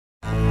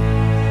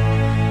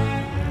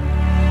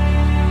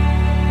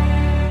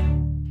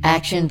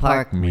Action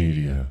Park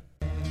Media.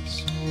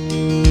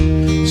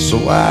 So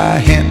I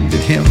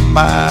handed him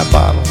my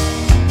bottle,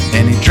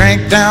 and he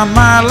drank down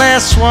my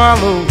last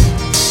swallow.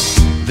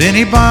 Then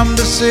he bummed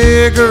a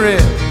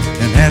cigarette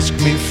and asked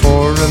me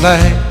for a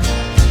light.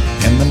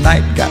 And the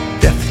night got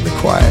deathly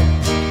quiet,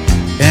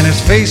 and his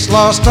face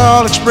lost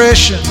all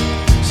expression.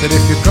 Said,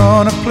 if you're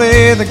gonna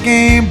play the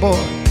game, boy,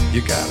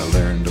 you gotta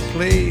learn to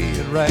play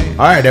it right.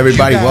 All right,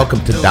 everybody, welcome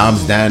to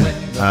Dom's Den.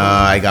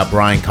 I got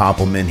Brian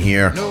Koppelman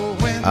here.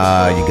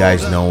 You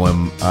guys know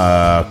him,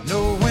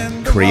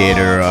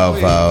 creator of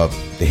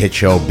the hit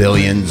show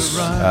Billions,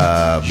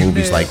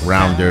 movies like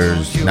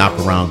Rounders,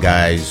 Knockaround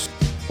Guys,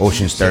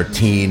 Ocean's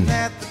 13.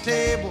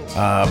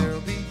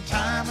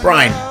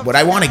 Brian, what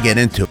I want to get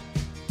into,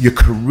 your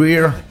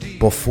career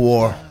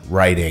before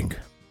writing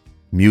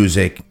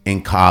music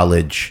in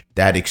college,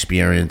 that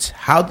experience,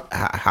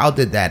 how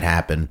did that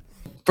happen?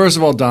 First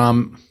of all,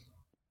 Dom,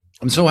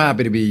 I'm so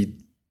happy to be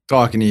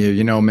talking to you.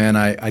 You know, man,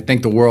 I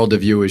think the world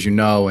of you, as you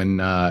know,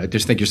 and I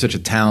just think you're such a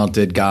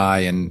talented guy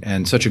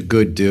and such a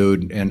good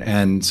dude.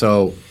 And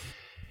so,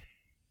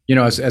 you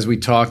know, as we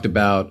talked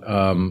about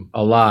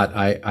a lot,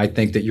 I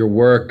think that your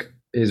work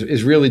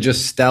is really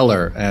just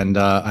stellar. And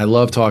I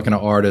love talking to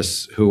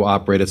artists who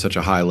operate at such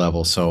a high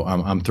level. So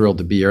I'm thrilled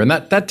to be here. And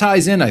that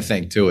ties in, I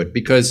think, to it,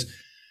 because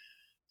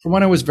from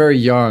when I was very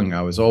young,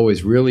 I was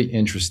always really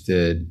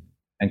interested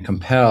and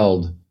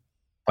compelled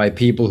by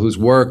people whose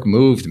work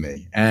moved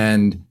me.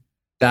 And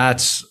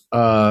that's,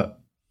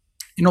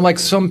 you know, like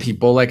some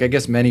people, like I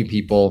guess many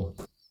people,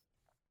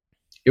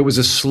 it was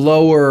a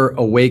slower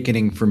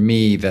awakening for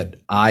me that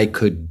I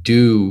could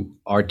do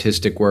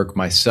artistic work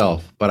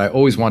myself, but I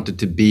always wanted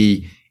to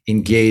be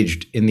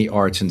engaged in the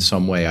arts in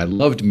some way. I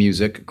loved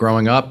music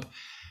growing up.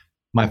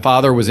 My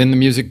father was in the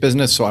music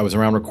business, so I was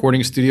around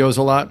recording studios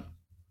a lot.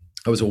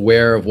 I was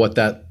aware of what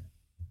that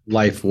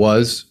life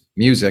was,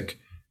 music,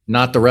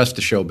 not the rest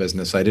of show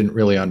business. I didn't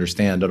really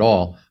understand at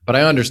all, but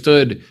I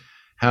understood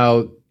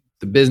how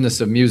the business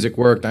of music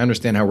worked. I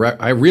understand how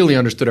I really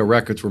understood how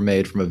records were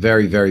made from a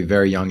very, very,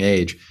 very young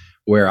age,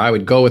 where I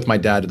would go with my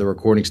dad to the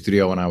recording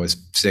studio when I was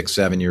 6,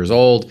 7 years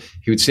old.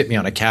 He would sit me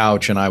on a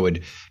couch and I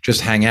would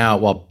just hang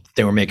out while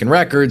they were making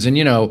records. And,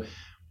 you know,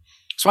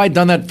 so I'd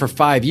done that for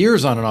 5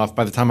 years on and off.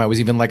 By the time I was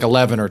even like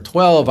 11 or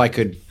 12, I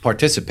could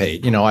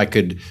participate. You know, I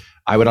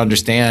would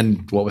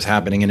understand what was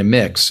happening in a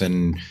mix.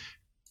 And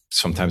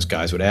sometimes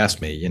guys would ask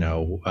me, you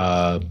know,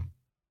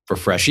 for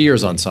fresh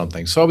ears on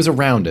something. So I was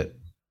around it.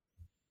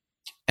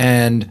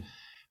 And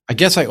I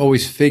guess I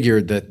always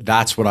figured that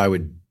that's what I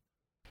would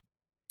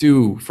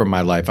do for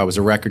my life. I was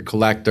a record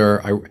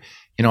collector. I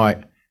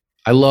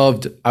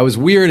was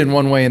weird in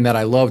one way in that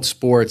I loved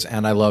sports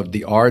and I loved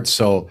the arts.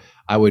 So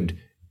I would,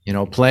 you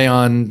know, play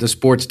on the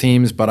sports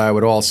teams, but I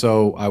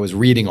was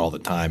reading all the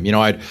time. You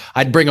know,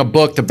 I'd bring a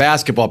book to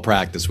basketball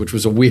practice, which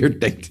was a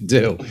weird thing to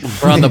do,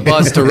 or on the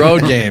bus to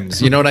road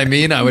games. You know what I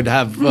mean? I would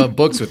have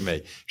books with me,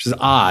 which is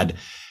odd.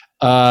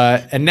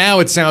 And now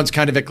it sounds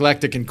kind of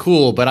eclectic and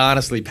cool, but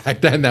honestly,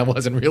 back then that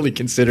wasn't really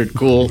considered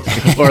cool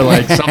or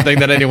like something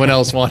that anyone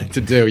else wanted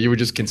to do. You were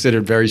just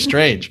considered very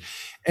strange.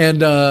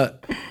 And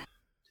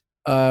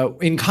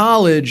in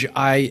college,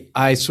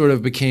 I sort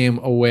of became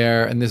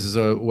aware, and this is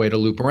a way to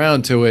loop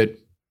around to it.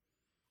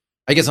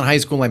 I guess in high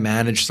school, I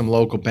managed some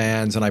local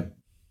bands and I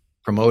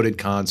promoted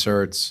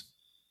concerts.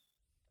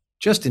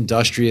 Just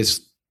industrious,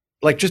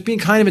 like just being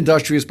kind of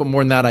industrious, but more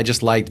than that, I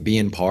just liked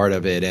being part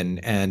of it.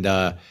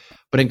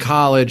 But in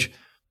college,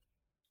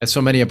 as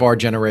so many of our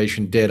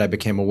generation did, I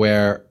became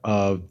aware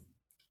of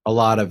a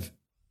lot of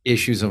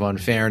issues of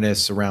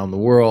unfairness around the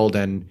world.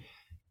 And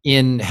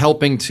in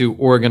helping to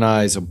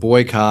organize a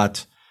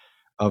boycott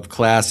of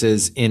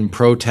classes in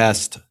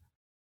protest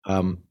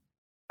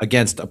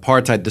against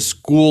apartheid, the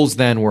schools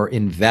then were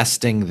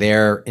investing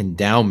their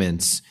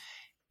endowments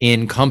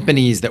in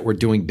companies that were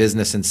doing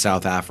business in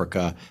South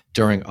Africa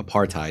during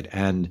apartheid.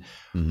 And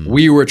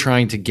we were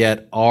trying to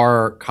get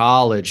our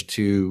college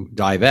to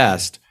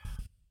divest.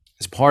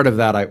 As part of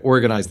that, I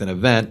organized an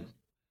event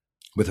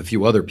with a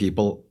few other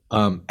people.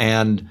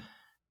 And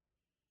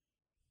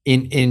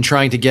in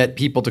trying to get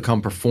people to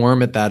come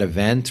perform at that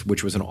event,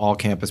 which was an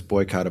all-campus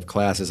boycott of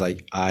classes,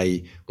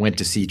 I went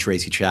to see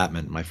Tracy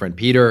Chapman. My friend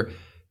Peter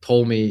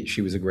told me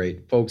she was a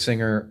great folk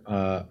singer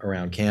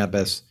around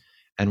campus.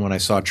 And when I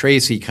saw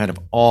Tracy, kind of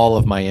all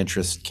of my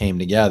interests came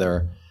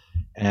together.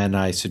 And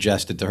I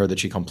suggested to her that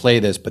she come play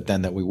this, but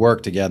then that we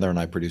worked together and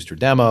I produced her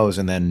demos.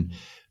 And then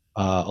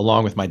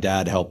along with my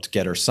dad, helped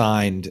get her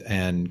signed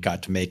and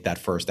got to make that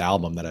first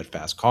album that had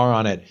Fast Car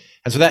on it.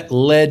 And so that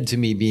led to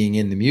me being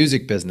in the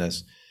music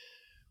business,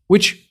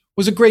 which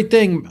was a great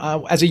thing.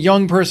 As a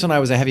young person, I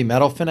was a heavy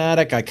metal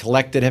fanatic. I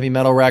collected heavy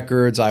metal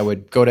records. I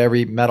would go to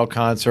every metal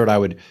concert. I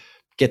would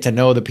get to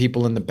know the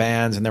people in the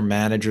bands and their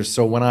managers.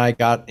 So when I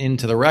got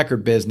into the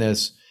record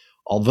business,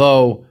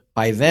 although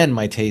by then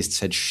my tastes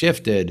had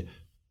shifted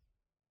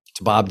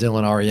to Bob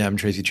Dylan, REM,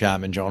 Tracy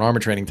Chapman, Joan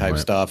Armatrading type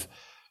stuff,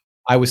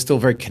 I was still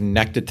very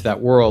connected to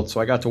that world.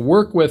 So I got to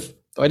work with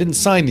I didn't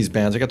sign these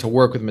bands. I got to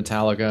work with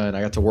Metallica, and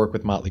I got to work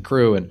with Motley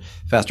Crue and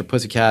Faster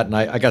Pussycat, and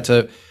I got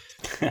to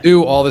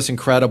do all this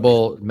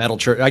incredible metal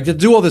church. I did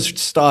do all this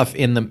stuff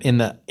in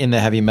the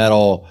heavy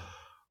metal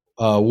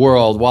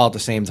world, while at the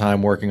same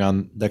time working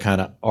on the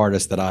kind of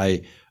artists that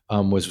I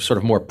was sort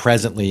of more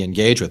presently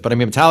engaged with. But I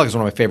mean, Metallica is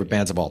one of my favorite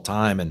bands of all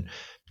time, and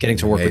getting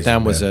to work with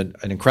them was an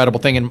incredible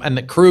thing. And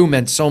the Crew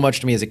meant so much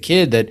to me as a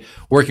kid that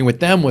working with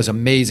them was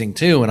amazing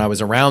too. And I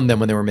was around them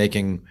when they were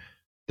making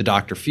the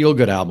Dr.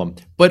 Feelgood album.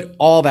 But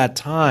all that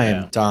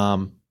time,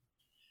 Tom,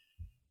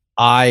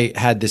 I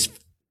had this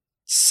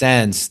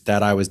sense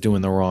that I was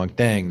doing the wrong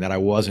thing, that I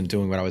wasn't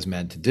doing what I was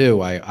meant to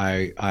do.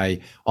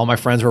 All my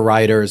friends were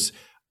writers.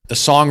 The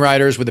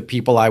songwriters were the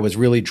people I was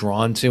really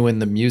drawn to in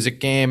the music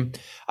game.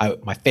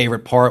 My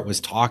favorite part was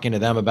talking to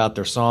them about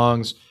their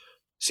songs,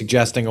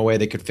 suggesting a way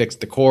they could fix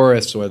the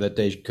chorus or that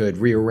they could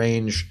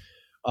rearrange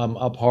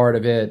a part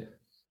of it.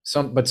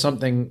 But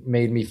something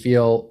made me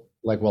feel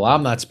like, well,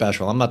 I'm not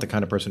special. I'm not the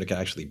kind of person who can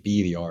actually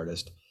be the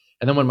artist.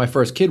 And then when my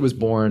first kid was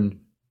born,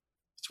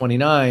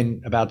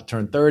 29, about to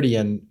turn 30,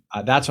 and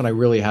that's when I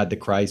really had the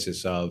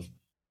crisis of,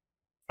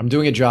 I'm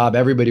doing a job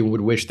everybody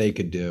would wish they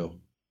could do,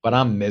 but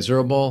I'm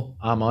miserable.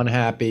 I'm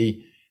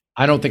unhappy.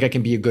 I don't think I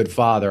can be a good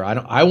father.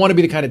 I want to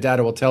be the kind of dad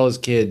who will tell his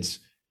kids,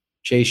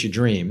 chase your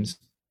dreams,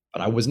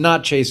 but I was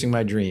not chasing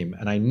my dream.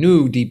 And I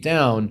knew deep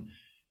down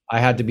I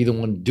had to be the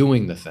one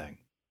doing the thing.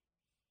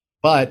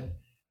 But,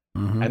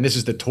 and this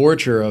is the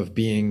torture of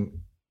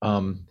being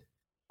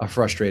a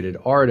frustrated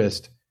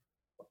artist,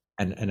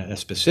 and a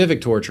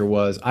specific torture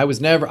was I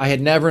had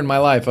never in my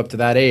life up to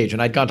that age,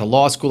 and I'd gone to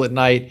law school at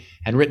night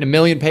and written 1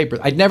 million papers.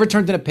 I'd never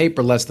turned in a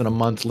paper less than a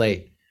month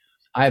late.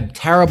 I have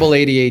terrible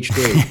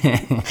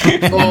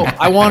ADHD. So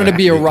I wanted to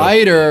be a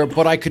writer,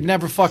 but I could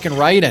never fucking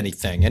write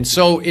anything. And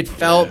so it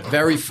felt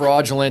very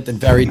fraudulent and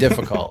very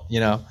difficult, you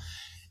know?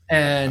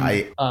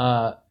 And,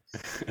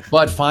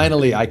 but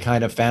finally I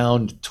kind of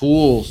found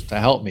tools to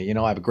help me. You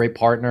know, I have a great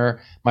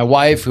partner, my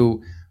wife,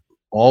 who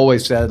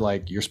always said,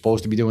 like, you're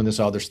supposed to be doing this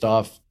other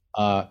stuff.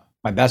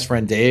 My best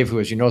friend, Dave, who,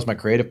 as you know, is my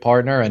creative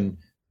partner and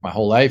my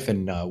whole life.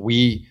 And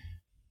we,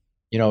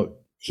 you know,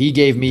 he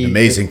gave me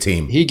amazing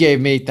team. He gave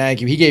me,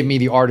 thank you. He gave me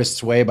The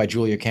Artist's Way by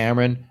Julia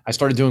Cameron. I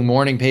started doing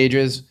morning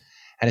pages.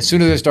 And as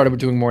soon as I started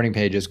doing morning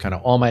pages, kind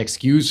of all my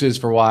excuses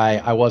for why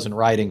I wasn't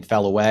writing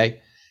fell away.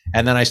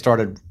 And then I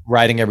started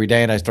writing every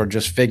day, and I started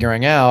just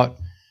figuring out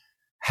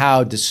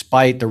how,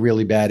 despite the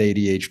really bad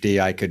ADHD,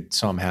 I could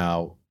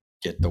somehow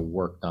get the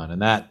work done.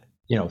 And that,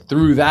 you know,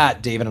 through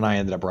that, David and I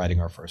ended up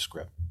writing our first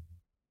script.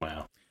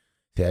 Wow.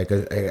 Yeah,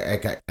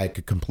 I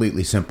could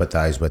completely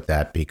sympathize with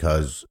that,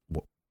 because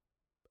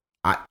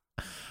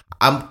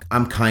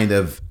I'm kind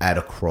of at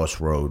a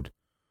crossroad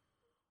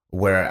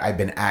where I've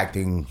been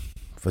acting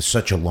for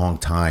such a long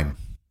time,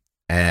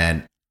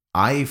 and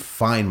I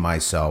find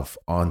myself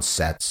on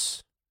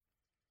sets.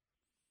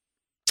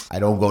 I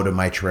don't go to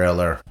my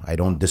trailer. I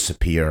don't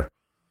disappear.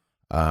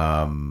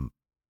 And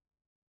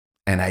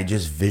I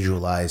just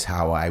visualize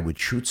how I would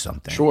shoot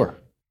something. Sure.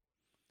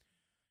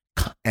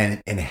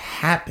 And it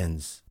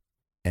happens,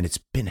 and it's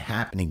been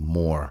happening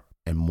more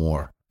and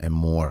more and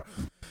more.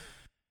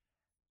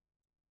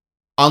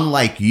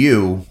 Unlike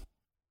you,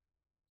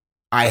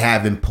 I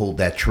haven't pulled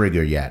that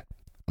trigger yet.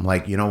 I'm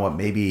like, you know what?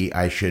 Maybe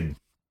I should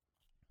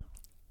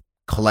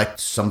collect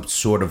some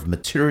sort of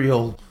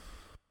material,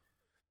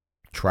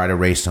 try to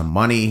raise some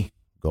money,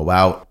 go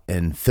out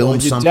and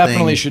film something. You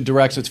definitely should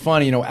direct. So it's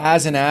funny, you know,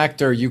 as an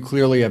actor, you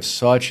clearly have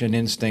such an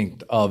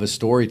instinct of a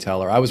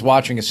storyteller. I was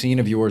watching a scene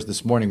of yours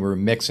this morning. We were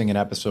mixing an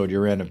episode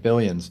you're in of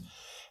Billions.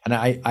 And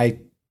I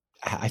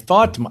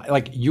thought,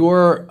 like,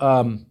 you're,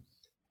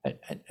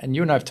 and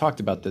you and I have talked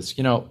about this,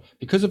 you know,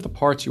 because of the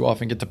parts you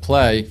often get to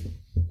play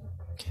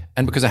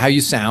and because of how you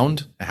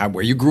sound,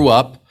 where you grew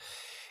up,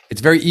 it's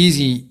very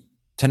easy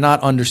to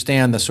not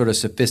understand the sort of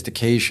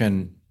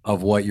sophistication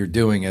of what you're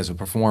doing as a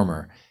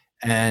performer.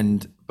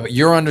 But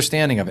your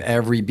understanding of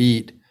every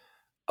beat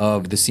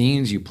of the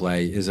scenes you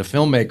play is a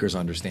filmmaker's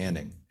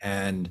understanding.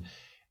 And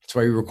that's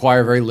why you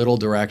require very little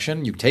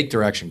direction. You take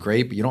direction,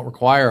 great, but you don't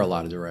require a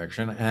lot of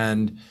direction.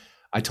 And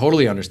I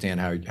totally understand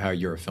how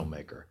you're a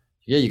filmmaker.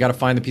 Yeah, you got to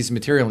find the piece of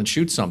material and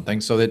shoot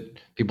something so that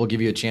people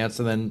give you a chance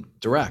to then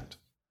direct,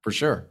 for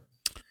sure.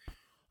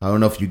 I don't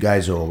know if you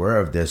guys are aware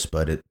of this,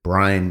 but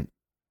Brian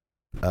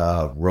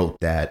wrote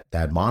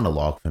that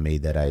monologue for me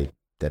that I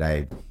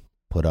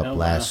put up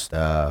last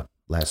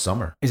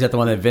summer. Is that the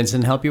one that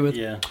Vincent helped you with?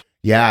 Yeah.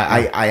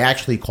 Yeah, I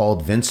actually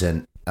called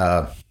Vincent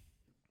D'Onofrio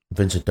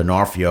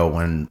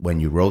when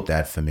you wrote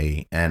that for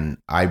me, and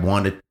I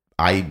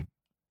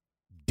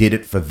did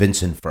it for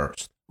Vincent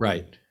first.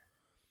 Right.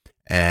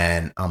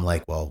 And I'm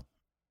like, well,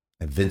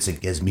 if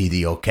Vincent gives me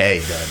the okay,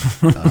 then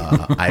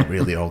I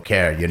really don't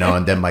care, you know.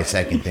 And then my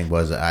second thing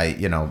was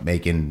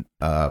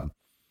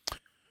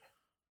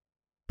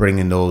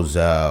bringing those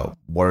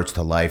words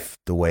to life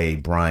the way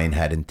Brian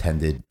had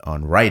intended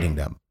on writing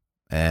them.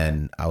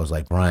 And I was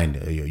like, Brian,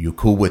 are you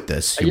cool with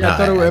this? You know,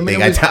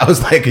 I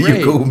was like, are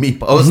you cool with me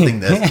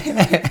posting this?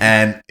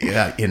 And,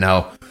 you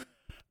know,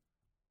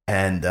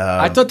 And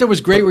I thought that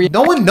was great.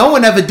 no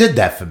one ever did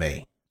that for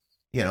me.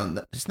 You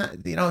know, it's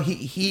not. You know,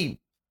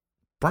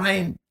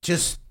 Brian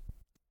just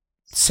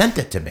sent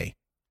it to me.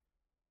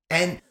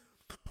 And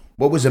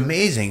what was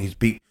amazing is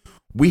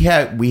we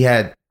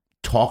had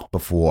talked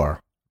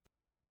before,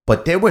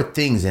 but there were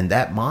things in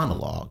that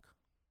monologue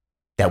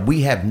that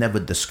we have never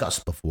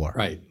discussed before.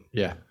 Right.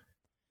 Yeah.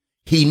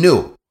 He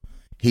knew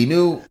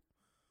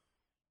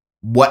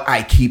what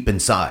I keep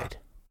inside.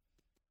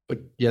 But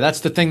yeah,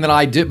 that's the thing that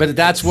I do. But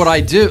that's what I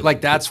do. Like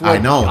that's what I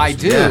know. I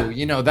do. Yeah.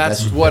 You know,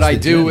 that's what I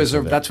do.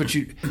 That's what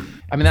you.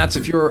 I mean, that's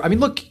if you're. I mean,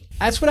 look,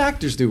 that's what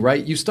actors do,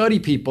 right? You study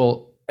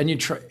people and you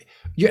try.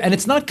 And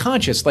it's not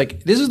conscious.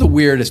 Like this is the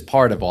weirdest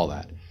part of all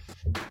that.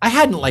 I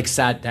hadn't like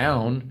sat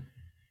down.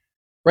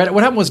 Right.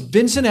 What happened was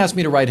Vincent asked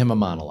me to write him a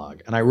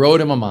monologue, and I wrote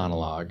him a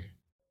monologue,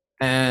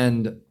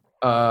 and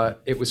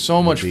it was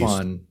so much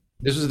fun.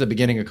 This was at the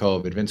beginning of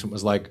COVID. Vincent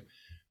was like,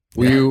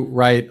 "Will you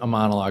write a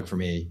monologue for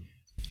me?"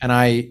 And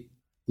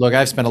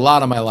I've spent a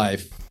lot of my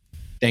life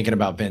thinking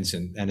about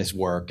Vincent and his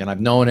work, and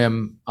I've known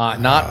him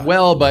not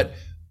well, but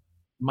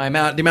the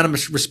amount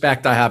of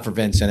respect I have for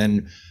Vincent,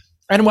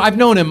 and I've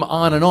known him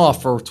on and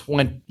off for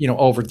 20,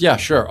 over. Yeah,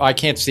 sure. I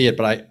can't see it,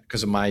 but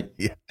because of my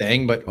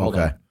thing. But hold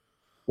on,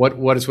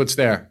 what's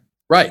there?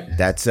 Right.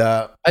 That's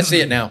I see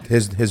it now.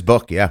 His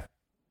book, yeah.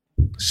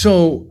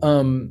 So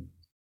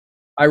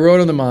I wrote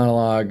him the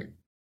monologue,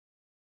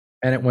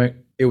 and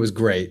it was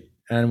great.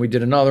 And we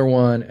did another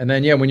one. And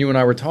then, when you and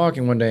I were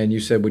talking one day and you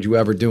said, would you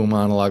ever do a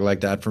monologue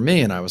like that for me?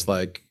 And I was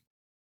like,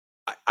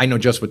 I know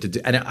just what to do.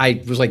 And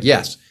I was like,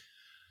 yes.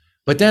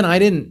 But then I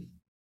didn't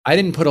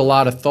put a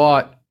lot of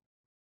thought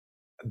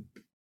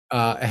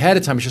ahead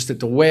of time. It's just that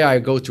the way I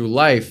go through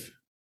life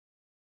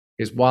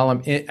is while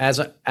I'm as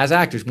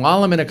actors,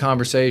 while I'm in a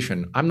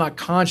conversation, I'm not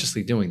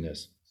consciously doing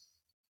this.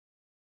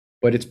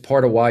 But it's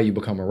part of why you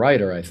become a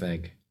writer, I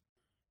think.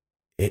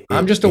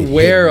 I'm just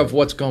aware of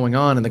what's going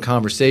on in the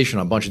conversation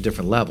on a bunch of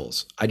different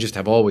levels. I just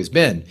have always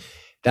been.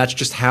 That's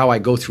just how I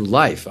go through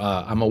life.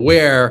 I'm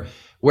aware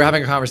we're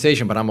having a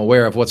conversation, but I'm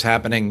aware of what's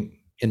happening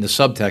in the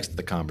subtext of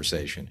the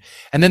conversation.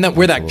 And then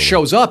where that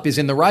shows up is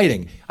in the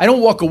writing. I don't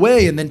walk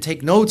away and then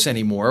take notes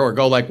anymore or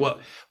go like, well,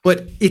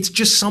 but it's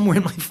just somewhere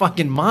in my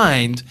fucking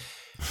mind.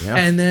 Yeah.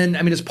 And then,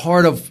 it's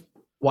part of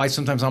why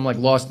sometimes I'm like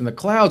lost in the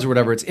clouds or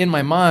whatever. It's in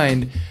my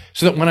mind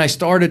so that when I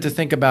started to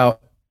think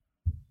about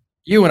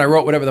you and I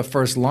wrote whatever the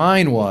first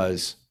line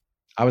was,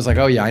 I was like,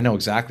 oh yeah, I know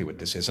exactly what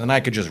this is. And I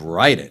could just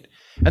write it.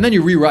 And then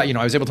you rewrite,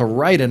 I was able to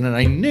write it and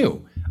I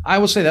knew. I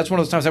will say that's one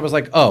of those times I was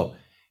like, oh,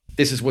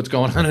 this is what's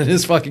going on in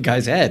this fucking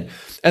guy's head.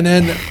 And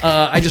then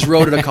I just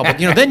wrote it a couple,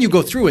 then you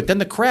go through it. Then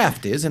the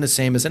craft is, and the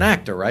same as an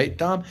actor, right,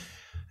 Dom?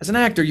 As an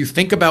actor, you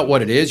think about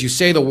what it is, you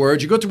say the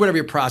words, you go through whatever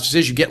your process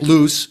is, you get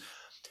loose.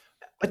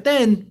 But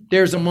then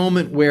there's a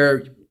moment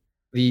where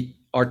the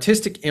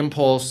artistic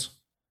impulse,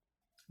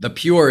 the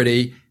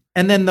purity,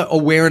 and then the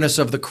awareness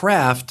of the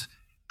craft,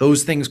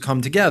 those things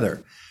come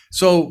together.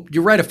 So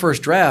you write a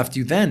first draft,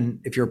 you then,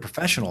 if you're a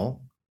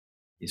professional,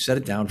 you set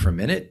it down for a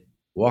minute,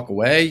 walk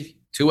away,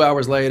 2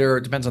 hours later,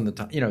 it depends on the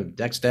time,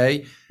 next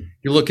day,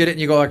 you look at it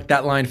and you go, like,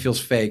 that line feels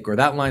fake, or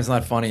that line's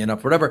not funny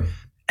enough, whatever.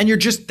 And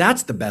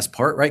that's the best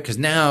part, right? Because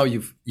now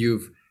you've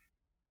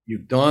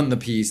done the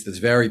piece that's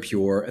very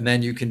pure, and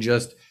then you can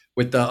just,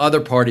 with the other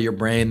part of your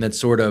brain that's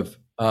sort of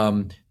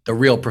the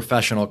real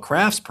professional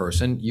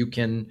craftsperson, you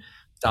can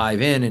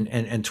dive in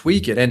and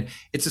tweak it. And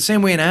it's the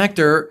same way an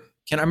actor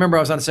can. I remember I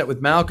was on a set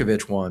with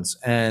Malkovich once,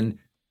 and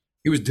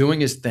he was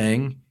doing his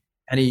thing,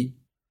 and he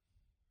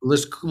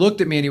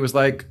looked at me and he was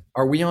like,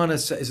 are we on a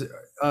set?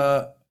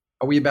 Are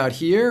we about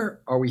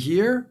here? Are we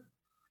here?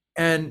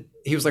 And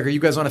he was like, are you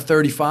guys on a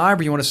 35?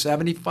 Are you on a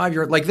 75?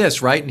 You're like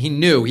this, right? And he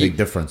knew. Big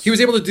difference. He was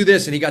able to do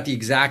this, and he got the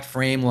exact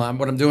frame line.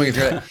 What I'm doing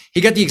is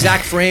he got the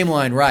exact frame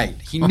line right.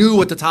 He knew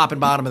what the top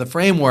and bottom of the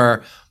frame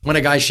were when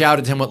a guy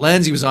shouted to him what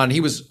lens he was on. He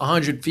was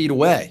 100 feet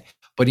away,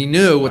 but he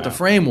knew what the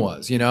frame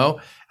was,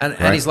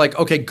 And he's like,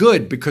 okay,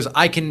 good, because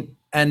I can.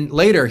 And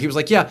later he was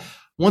like, yeah,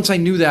 once I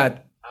knew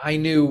that, I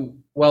knew,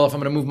 well, if I'm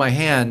going to move my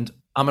hand,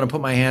 I'm going to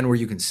put my hand where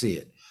you can see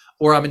it.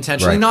 Or I'm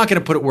intentionally not going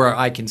to put it where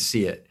I can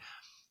see it.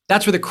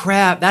 That's where the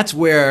craft, that's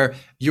where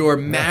you're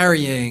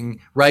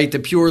marrying, right, the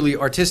purely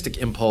artistic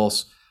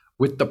impulse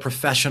with the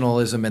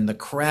professionalism and the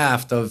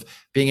craft of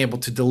being able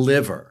to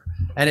deliver.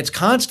 And it's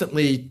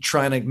constantly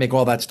trying to make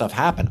all that stuff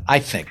happen, I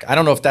think. I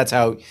don't know if that's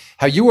how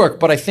you work,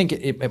 but I think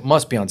it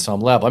must be on some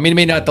level. I mean,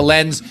 maybe not the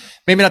lens,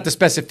 maybe not the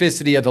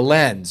specificity of the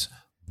lens.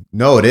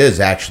 No, it is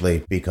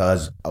actually,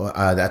 because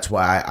that's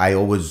why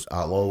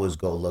I'll always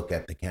go look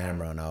at the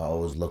camera, and I'll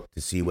always look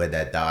to see where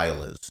that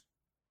dial is.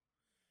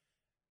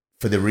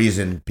 For the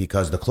reason,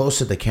 because the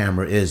closer the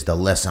camera is, the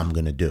less I'm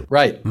going to do.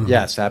 Right. Mm-hmm.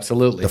 Yes,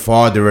 absolutely. The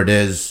farther it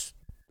is,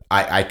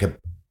 I could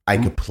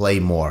play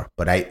more,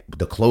 but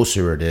the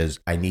closer it is,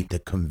 I need to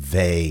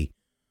convey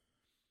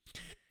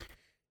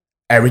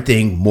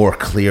everything more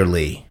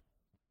clearly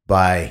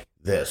by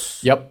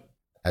this. Yep.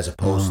 As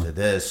opposed to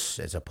this,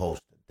 as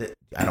opposed to this.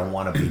 I don't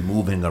want to be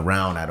moving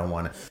around. I don't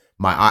want to.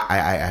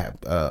 I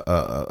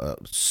have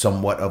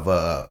somewhat of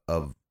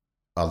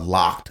a a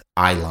locked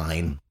eye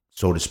line,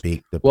 so to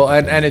speak. Well,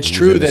 and it's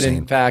true that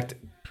in fact,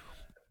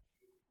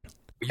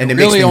 and you it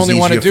really makes only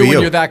want to easier do for when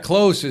you. you're that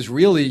close is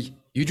really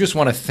you just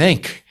want to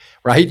think,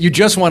 right? You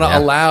just want to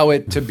allow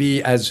it to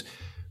be as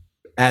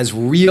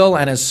real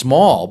and as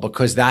small,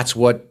 because that's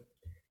what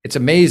it's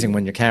amazing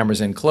when your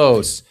camera's in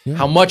close,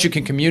 how much you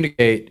can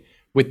communicate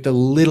with the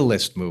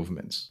littlest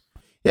movements.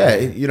 Yeah,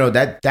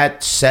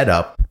 that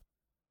setup,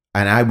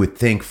 and I would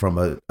think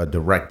from a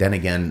direct. Then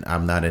again,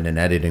 I'm not in an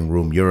editing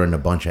room. You're in a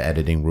bunch of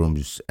editing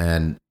rooms,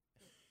 and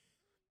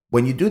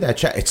when you do that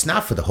shot, it's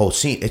not for the whole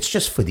scene. It's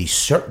just for these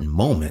certain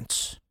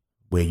moments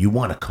where you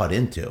want to cut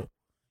into.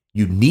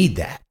 You need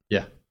that.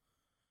 Yeah.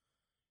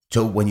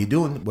 So when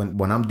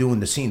I'm doing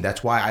the scene,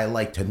 that's why I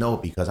like to know,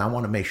 because I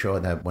want to make sure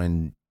that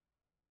when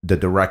the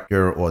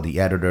director or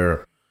the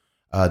editor,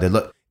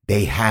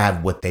 they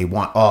have what they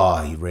want.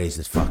 Oh, he raised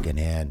his fucking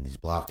hand, he's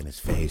blocking his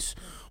face,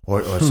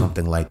 or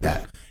something like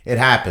that. It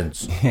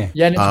happens.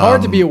 Yeah, and it's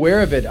hard to be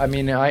aware of it. I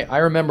mean, I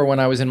remember when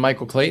I was in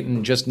Michael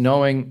Clayton, just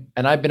knowing,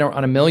 and I've been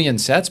on a million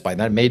sets by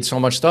then, made so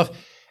much stuff,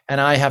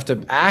 and I have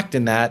to act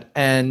in that.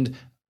 And,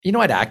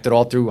 I'd acted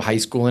all through high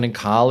school and in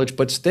college,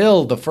 but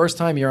still, the first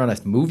time you're on a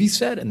movie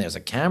set and there's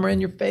a camera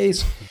in your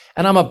face,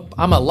 and I'm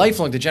a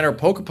lifelong degenerate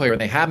poker player, and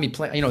they have me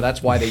play,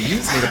 that's why they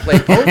use me to play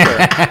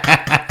poker.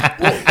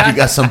 Well, you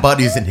got some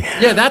buddies in here.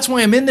 Yeah, that's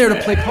why I'm in there to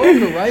play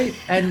poker, right?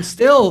 And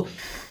still,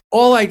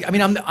 I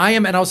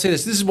am, and I'll say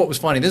this is what was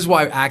funny. This is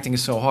why acting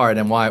is so hard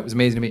and why it was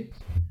amazing to me.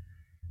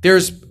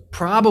 There's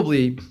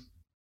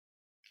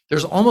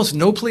almost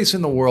no place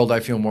in the world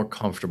I feel more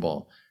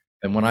comfortable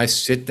than when I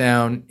sit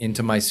down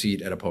into my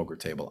seat at a poker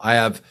table. I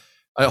have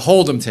a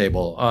Hold'em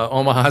table.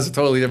 Omaha is a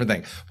totally different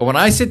thing. But when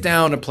I sit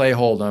down to play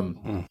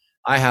Hold'em,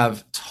 I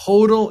have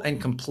total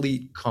and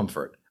complete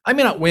comfort. I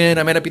may not win.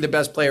 I may not be the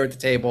best player at the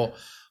table,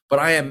 but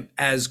I am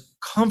as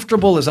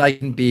comfortable as I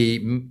can be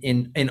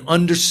in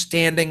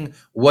understanding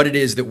what it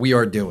is that we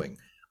are doing.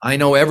 I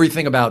know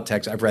everything about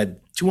text. I've read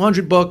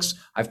 200 books.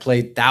 I've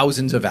played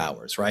thousands of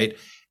hours, right?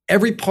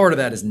 Every part of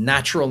that is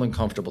natural and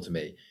comfortable to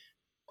me.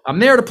 I'm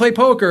there to play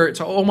poker.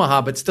 It's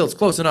Omaha, but still it's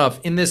close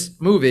enough. In this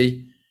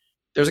movie,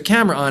 there's a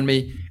camera on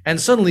me, and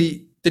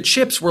suddenly the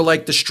chips were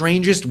like the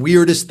strangest,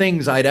 weirdest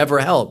things I'd ever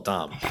held,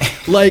 Tom.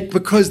 Like,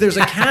 because there's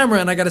a camera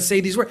and I got to say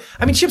these words.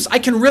 I mean, chips, I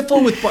can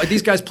riffle with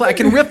these guys play. I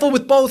can riffle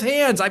with both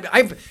hands. I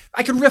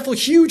can riffle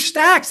huge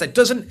stacks.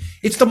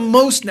 It's the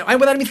most,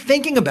 without even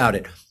thinking about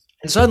it.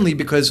 And suddenly,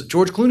 because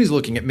George Clooney's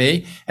looking at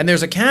me and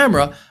there's a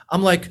camera,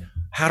 I'm like,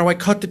 how do I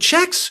cut the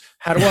checks?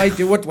 How do I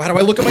do what? How do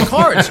I look at my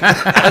cards?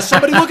 Does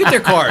somebody look at their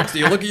cards? Do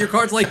you look at your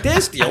cards like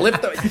this? Do you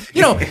lift them?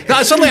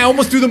 Suddenly I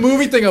almost do the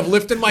movie thing of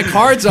lifting my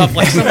cards up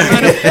like some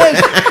kind of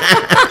fish,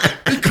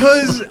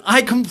 because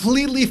I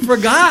completely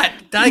forgot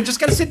that I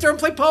just got to sit there and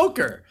play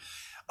poker.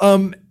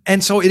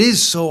 And so it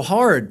is so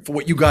hard for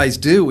what you guys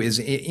do is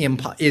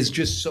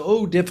just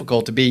so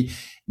difficult to be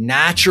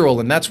natural.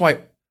 And that's why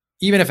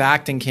even if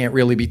acting can't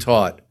really be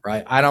taught,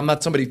 right? I'm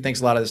not somebody who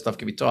thinks a lot of this stuff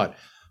can be taught,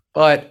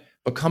 but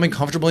becoming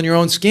comfortable in your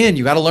own skin,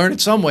 you got to learn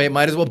it some way. It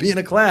might as well be in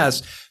a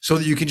class so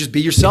that you can just be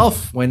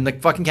yourself when the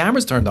fucking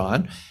camera's turned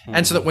on.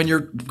 And so that when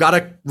you're got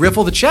to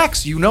riffle the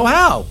checks, you know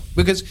how,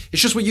 because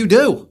it's just what you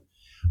do.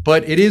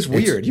 But it is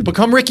weird. You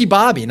become Ricky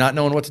Bobby, not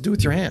knowing what to do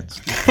with your hands.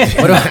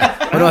 What do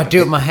I do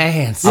with my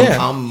hands?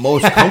 I'm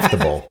most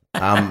comfortable.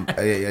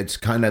 It's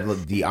kind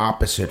of the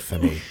opposite for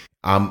me.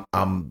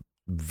 I'm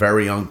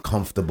very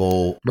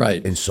uncomfortable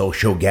in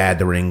social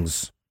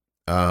gatherings.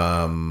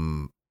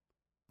 Horrible.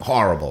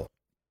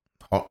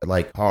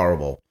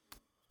 Horrible.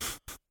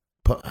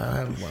 But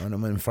when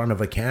I'm in front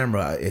of a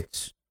camera,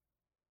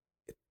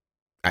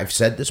 I've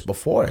said this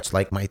before, it's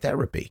like my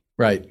therapy.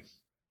 Right.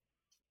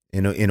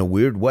 In a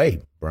weird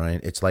way,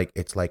 Brian. It's like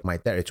my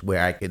therapy. It's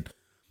where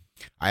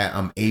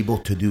I'm able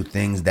to do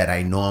things that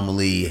I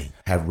normally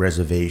have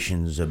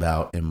reservations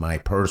about in my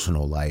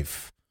personal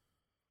life.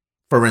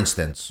 For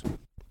instance,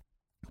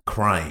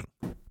 crying.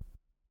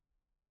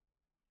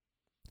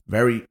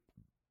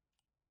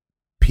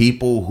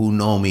 People who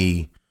know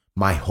me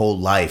my whole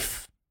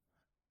life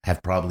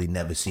have probably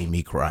never seen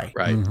me cry.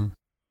 Right. Mm-hmm.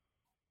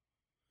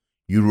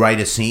 You write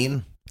a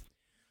scene,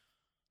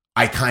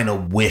 I kind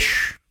of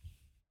wish,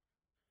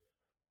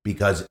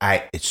 because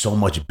it's so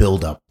much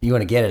buildup. You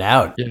want to get it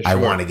out. Yeah, sure. I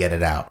want to get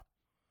it out.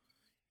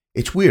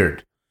 It's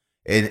weird.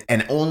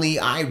 And only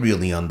I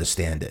really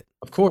understand it.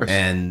 Of course.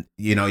 And,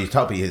 you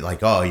tell me, like,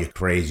 oh, you're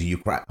crazy, you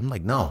cry. I'm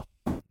like, no.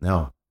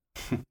 I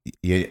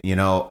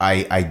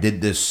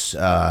did this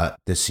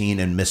scene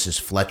in Mrs.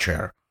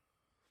 Fletcher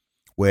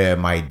where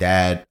my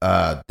dad,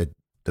 the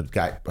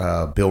guy,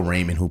 Bill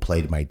Raymond, who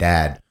played my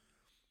dad,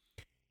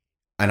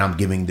 and I'm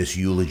giving this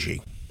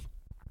eulogy.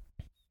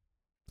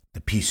 The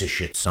piece of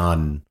shit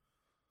son,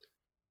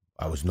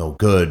 I was no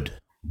good.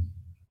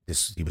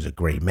 He was a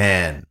great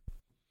man.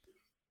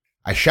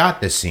 I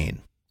shot this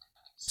scene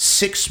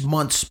 6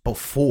 months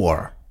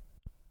before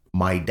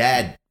my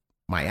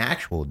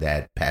actual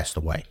dad passed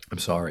away. I'm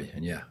sorry.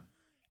 And yeah.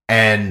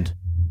 And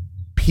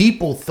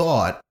people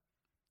thought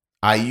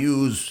I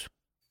used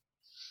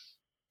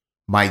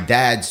my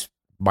dad's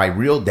my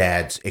real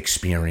dad's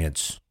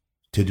experience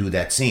to do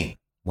that scene.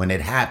 When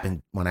it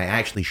happened, when I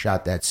actually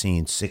shot that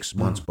scene 6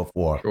 months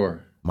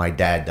before my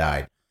dad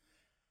died.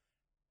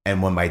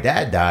 And when my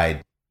dad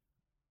died,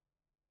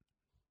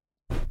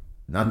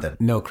 nothing.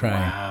 No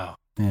crying. Wow.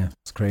 Yeah,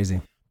 it's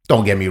crazy.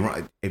 Don't get me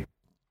wrong.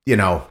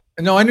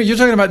 No, I know you're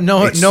talking about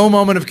no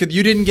moment of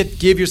you didn't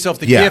give yourself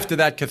the gift of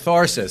that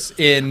catharsis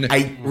in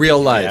real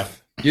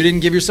life. You didn't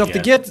give yourself the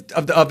gift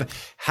of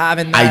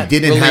having that. I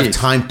didn't have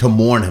time to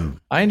mourn him.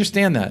 I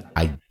understand that.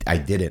 I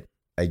didn't.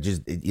 I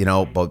just,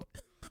 but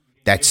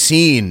that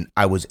scene,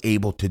 I was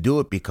able to do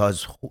it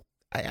because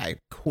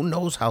who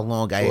knows how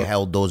long I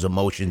held those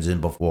emotions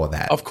in before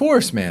that. Of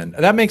course, man.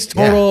 That makes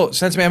total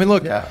sense to me. I mean,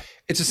 look,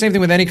 it's the same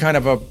thing with any kind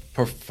of a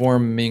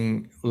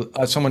performing,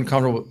 someone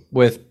comfortable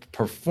with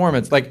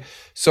performance. Like,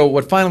 so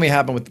what finally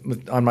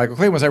happened on Michael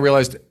Clayton was I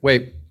realized,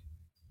 wait,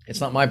 it's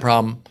not my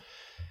problem.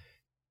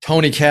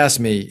 Tony cast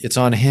me. It's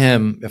on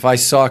him. If I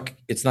suck,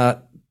 it's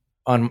not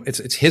on.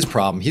 It's his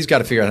problem. He's got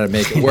to figure out how to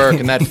make it work,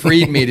 and that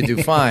freed me to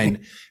do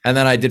fine. And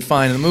then I did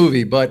fine in the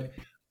movie. But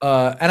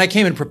and I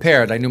came in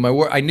prepared. I knew my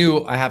word. I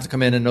knew I have to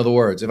come in and know the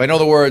words. If I know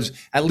the words,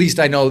 at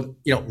least I know,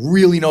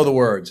 really know the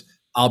words.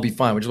 I'll be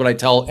fine. Which is what I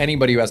tell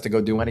anybody who has to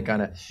go do any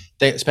kind of.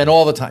 They spend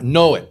all the time.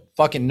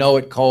 Fucking know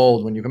it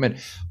cold when you come in.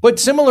 But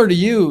similar to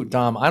you,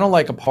 Dom, I don't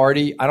like a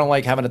party. I don't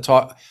like having to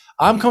talk.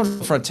 I'm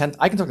comfortable for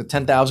I can talk to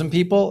 10,000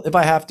 people if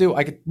I have to.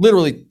 I could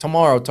literally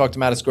tomorrow talk to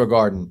Madison Square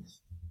Garden.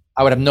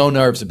 I would have no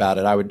nerves about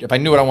it. If I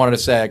knew what I wanted to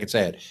say, I could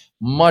say it.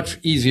 Much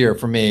easier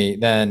for me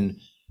than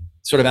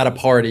sort of at a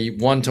party,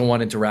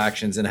 one-to-one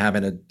interactions and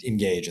having to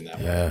engage in that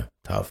way. Yeah,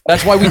 tough.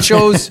 That's why that's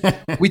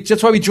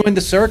why we joined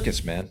the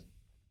circus, man.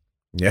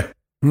 Yeah.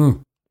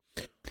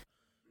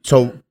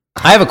 So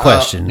I have a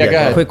question. go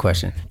ahead. Quick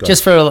question.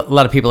 Just for a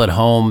lot of people at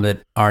home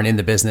that aren't in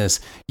the business,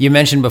 you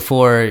mentioned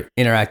before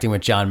interacting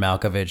with John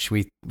Malkovich.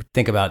 We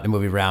think about the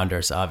movie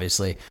Rounders,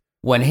 obviously.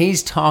 When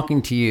he's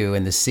talking to you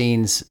and the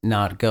scene's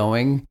not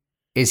going,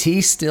 is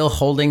he still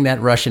holding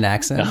that Russian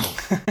accent?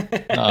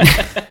 No.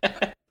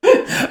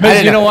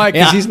 You know why?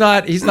 Because he's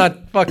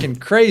not fucking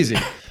crazy.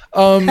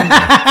 But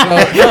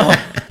I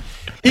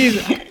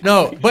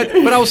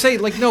will say,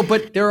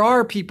 but there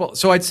are people.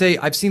 So I'd say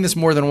I've seen this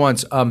more than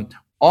once.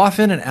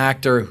 Often an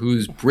actor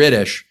who's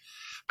British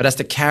but has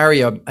to carry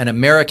an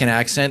American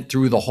accent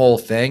through the whole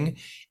thing,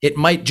 it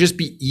might just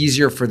be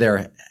easier for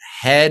their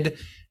head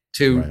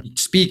to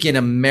speak in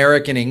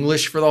American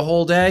English for the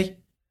whole day.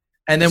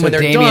 And then when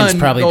they're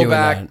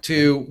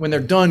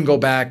done, go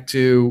back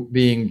to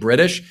being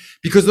British,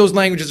 because those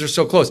languages are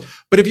so close.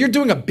 But if you're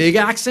doing a big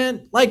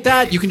accent like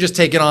that, you can just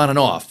take it on and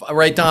off,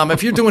 right, Dom?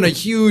 If you're doing a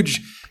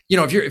huge,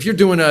 if you're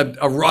doing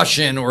a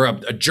Russian or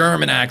a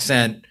German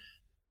accent,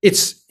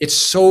 it's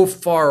so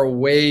far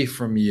away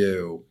from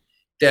you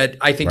that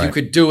I think you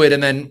could do it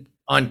and then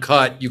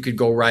uncut, you could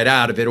go right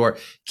out of it or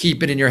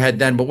keep it in your head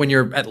then. But when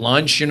you're at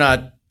lunch, you're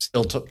not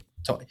still talking.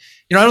 I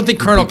don't think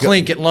Colonel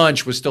Klink at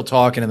lunch was still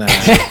talking in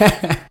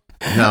that.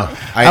 No,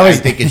 I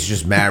think it's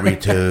just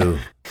married to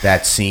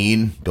that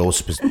scene, those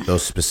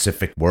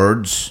specific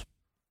words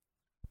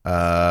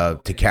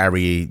to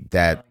carry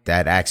that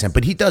accent.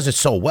 But he does it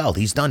so well.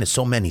 He's done it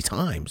so many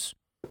times.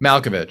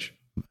 Malkovich.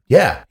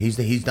 Yeah, he's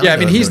done. Yeah, I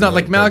mean, he's not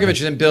like Malkovich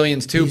is in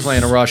Billions too,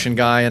 playing a Russian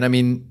guy, and I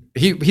mean,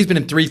 he's been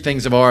in 3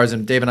 things of ours,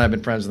 and Dave and I have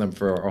been friends with him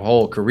for a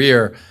whole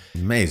career.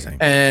 Amazing.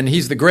 And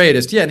he's the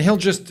greatest. Yeah, and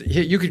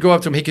you could go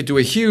up to him, he could do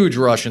a huge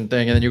Russian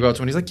thing, and then you go up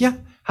to him, and he's like, "Yeah,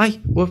 hi,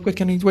 what do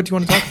you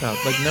want to talk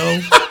about?" Like, no.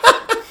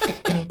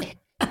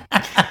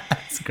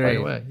 That's great. Right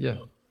away, yeah.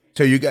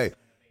 So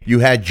you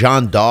had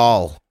John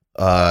Dahl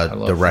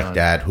direct John.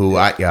 that, who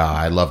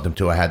I loved him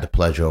too. I had the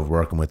pleasure of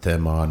working with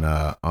him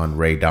on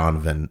Ray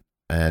Donovan.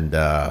 And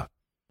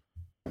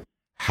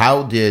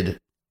how did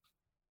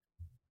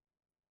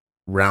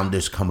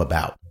Rounders come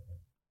about?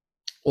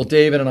 Well,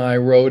 David and I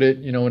wrote it,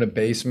 in a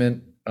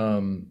basement.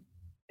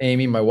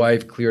 Amy, my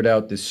wife, cleared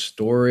out this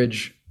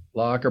storage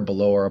locker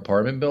below our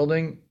apartment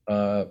building.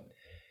 And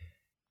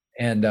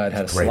it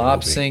had a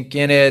slop sink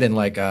in it and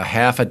like a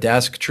half a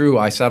desk. True,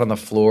 I sat on the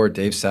floor.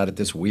 Dave sat at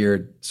this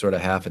weird sort of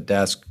half a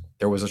desk.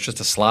 There was just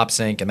a slop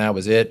sink and that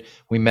was it.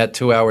 We met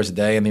 2 hours a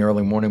day in the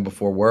early morning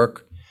before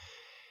work.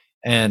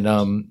 And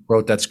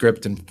wrote that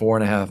script in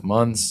 4.5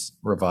 months,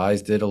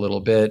 revised it a little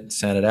bit,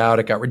 sent it out.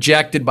 It got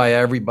rejected by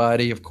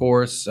everybody, of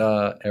course,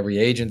 every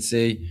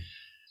agency.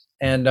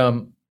 And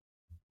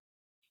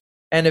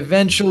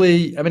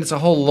eventually, I mean, it's a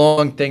whole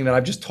long thing that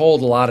I've just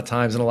told a lot of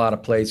times in a lot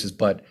of places.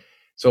 But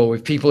so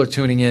if people are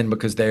tuning in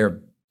because they've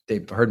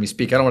heard me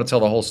speak, I don't want to tell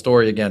the whole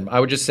story again. I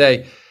would just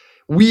say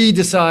we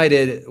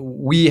decided,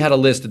 we had a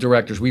list of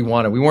directors we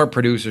wanted. We weren't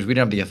producers. We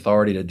didn't have the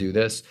authority to do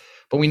this.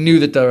 But we knew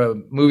that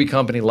the movie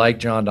company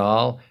liked John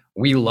Dahl.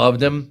 We loved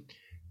him.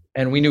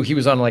 And we knew he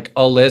was on like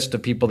a list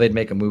of people they'd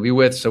make a movie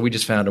with. So we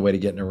just found a way to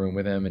get in a room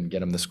with him and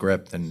get him the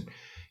script. And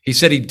he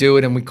said he'd do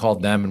it. And we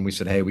called them and we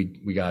said, hey, we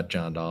got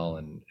John Dahl.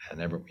 And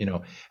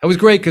it was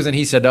great because then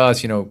he said to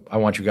us, I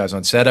want you guys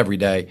on set every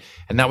day.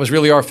 And that was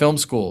really our film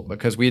school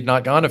because we had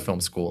not gone to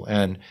film school.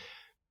 And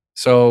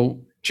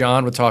so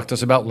John would talk to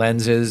us about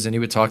lenses, and he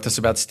would talk to us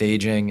about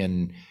staging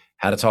and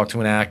how to talk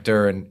to an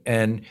actor.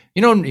 And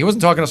he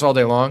wasn't talking to us all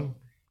day long,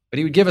 but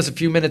he would give us a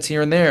few minutes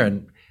here and there.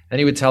 And then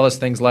he would tell us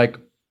things like,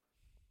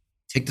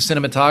 take the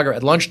cinematographer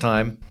at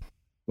lunchtime.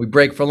 We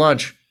break for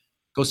lunch.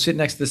 Go sit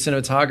next to the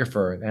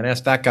cinematographer and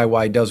ask that guy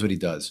why he does what he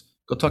does.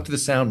 Go talk to the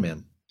sound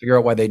man. Figure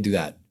out why they do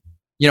that.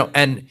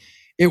 And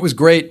it was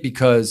great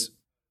because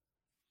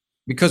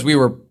we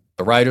were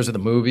the writers of the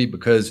movie,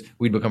 because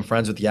we'd become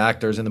friends with the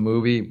actors in the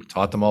movie. We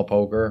taught them all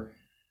poker.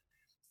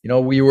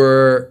 We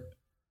were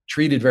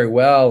treated very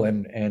well,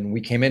 and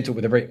we came into it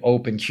with a very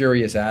open,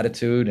 curious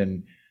attitude.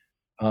 And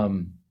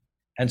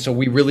so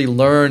we really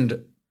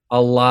learned a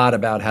lot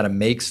about how to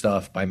make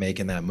stuff by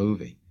making that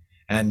movie.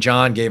 And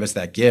John gave us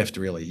that gift,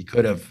 really. He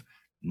could have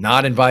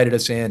not invited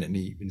us in, and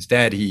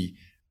instead he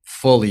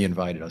fully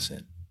invited us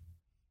in.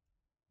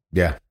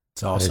 Yeah.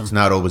 It's awesome. It's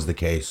not always the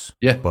case.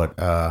 Yeah.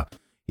 But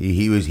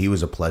he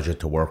was a pleasure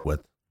to work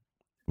with,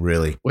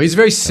 really. Well, he's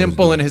very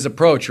simple in his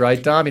approach,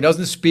 right, Dom? He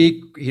doesn't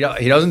speak. He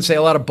doesn't say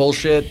a lot of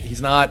bullshit.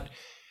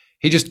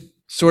 He just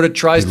sort of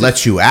tries He to.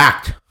 lets you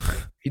act.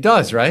 He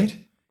does, right?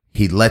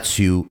 He lets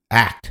you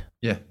act.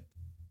 Yeah.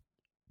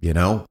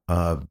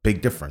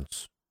 Big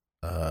difference.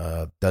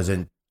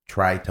 Doesn't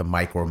try to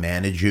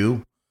micromanage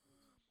you.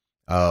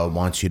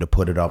 Wants you to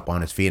put it up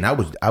on his feet. And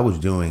I was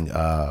doing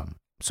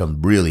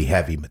some really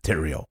heavy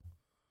material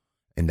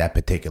in that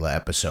particular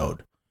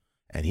episode,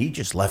 and he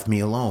just left me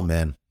alone,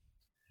 man.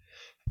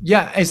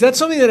 Yeah. Is that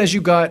something that as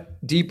you got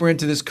deeper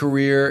into this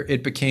career,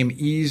 it became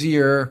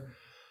easier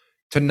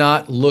to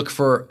not look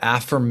for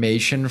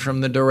affirmation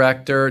from the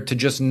director, to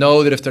just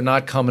know that if they're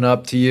not coming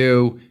up to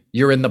you,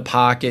 you're in the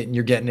pocket and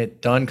you're getting it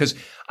done? Because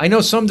I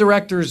know some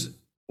directors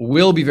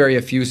will be very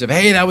effusive.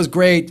 Hey, that was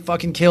great.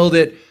 Fucking killed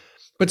it.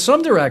 But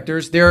some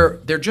directors, they're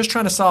just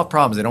trying to solve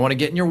problems. They don't want to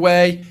get in your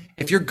way.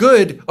 If you're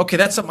good, okay,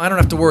 that's something I don't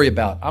have to worry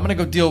about. I'm going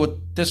to go deal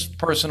with this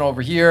person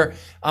over here.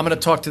 I'm going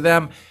to talk to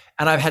them.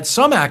 And I've had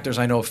some actors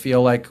I know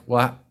feel like,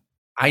 well,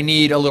 I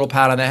need a little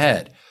pat on the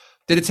head.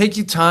 Did it take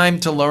you time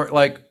to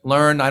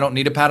learn I don't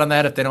need a pat on the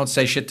head? If they don't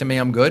say shit to me,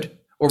 I'm good?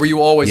 Or were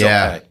you always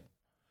okay?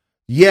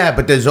 Yeah,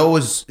 but there's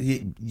always,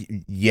 in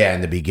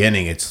the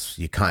beginning, it's,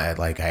 you kind of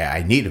like,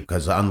 I need it,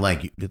 because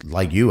unlike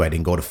you, I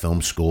didn't go to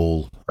film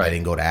school. Right. I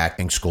didn't go to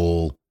acting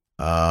school.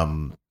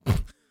 I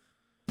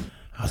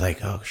was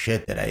like, oh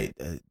shit,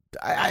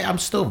 I'm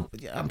still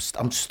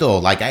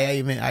like, I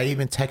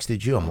even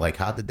texted you. I'm like,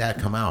 how did that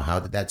come out? How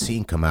did that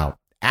scene come out?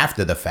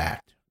 After the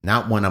fact,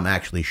 not when I'm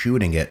actually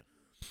shooting it.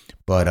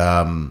 But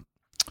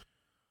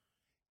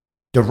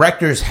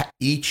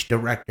each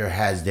director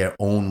has their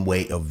own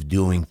way of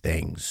doing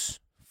things.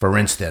 For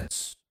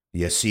instance,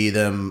 you see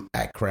them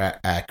at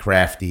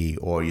Crafty,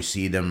 or you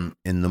see them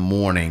in the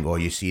morning, or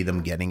you see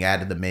them getting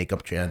out of the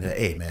makeup chair and,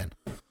 hey man,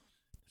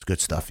 it's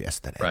good stuff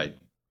yesterday. Right.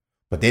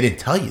 But they didn't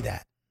tell you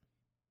that.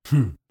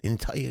 They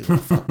didn't tell you a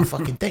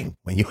fucking thing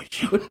when you were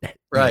shooting it.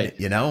 Right.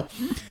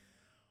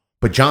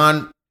 But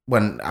John,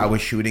 when I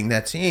was shooting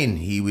that scene,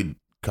 he would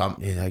come,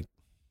 he's like,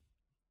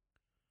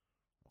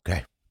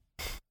 okay.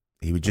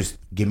 He would just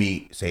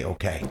say,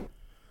 okay.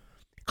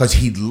 Because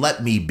he'd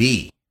let me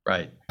be.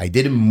 Right. I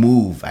didn't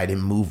move. I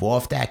didn't move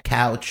off that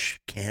couch.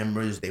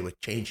 Cameras, they were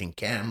changing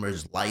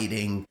cameras,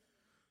 lighting.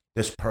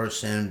 This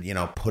person,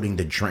 putting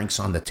the drinks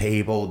on the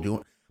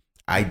table.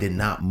 I did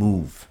not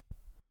move.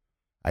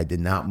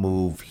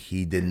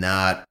 He did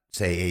not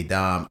say, hey,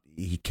 Dom.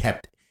 He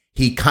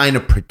kind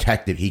of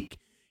protected.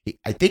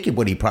 I think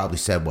what he probably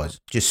said was,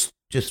 just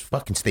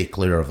fucking stay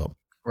clear of him.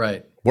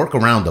 Right. Work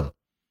around him.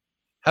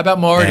 How about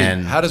Marty?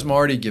 How does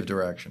Marty give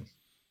direction?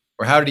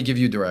 Or how did he give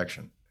you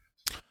direction?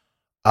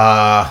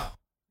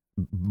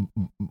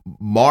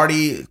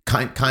 Marty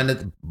kind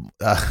of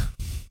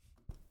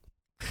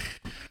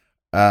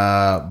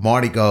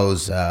Marty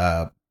goes,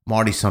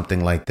 Marty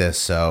something like this.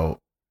 So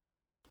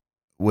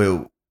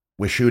we're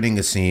shooting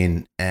a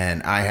scene,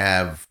 and I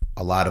have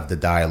a lot of the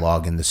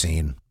dialogue in the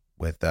scene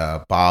with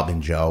Bob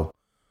and Joe,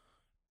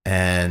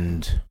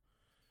 and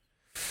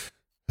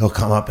he'll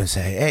come up and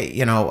say,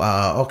 hey,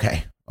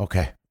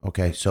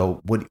 okay.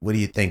 So what do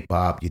you think,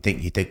 Bob? You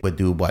think we'll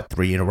do what,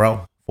 3 in a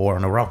row, 4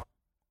 in a row?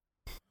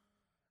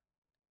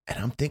 And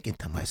I'm thinking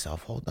to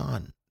myself, hold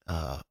on,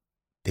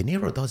 De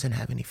Niro doesn't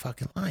have any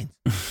fucking lines.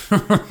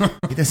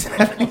 He doesn't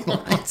have any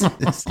lines in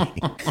this scene.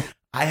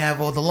 I have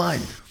all the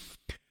lines.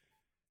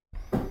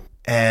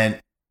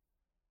 And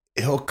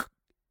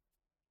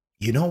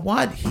you know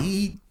what?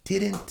 He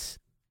didn't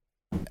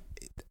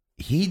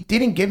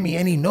give me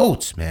any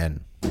notes,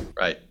 man.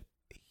 Right.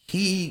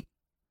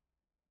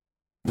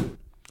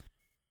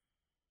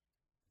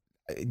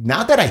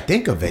 Now that I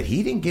think of it,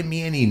 he didn't give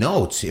me any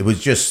notes. It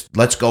was just,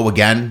 let's go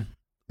again.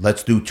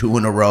 Let's do 2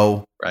 in a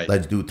row. Right.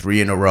 Let's do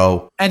 3 in a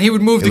row. And he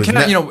would move the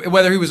camera,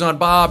 whether he was on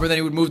Bob, or then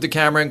he would move the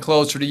camera in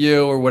closer to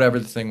you, or whatever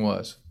the thing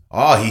was.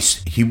 Oh,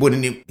 he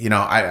wouldn't,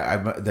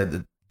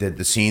 the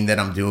scene that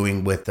I'm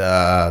doing with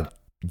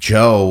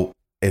Joe,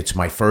 it's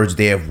my first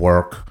day of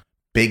work,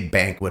 big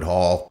banquet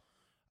hall.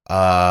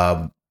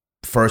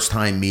 First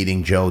time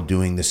meeting Joe,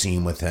 doing the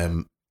scene with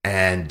him.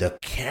 and the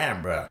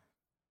camera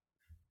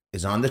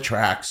is on the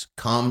tracks,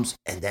 comes,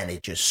 and then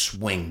it just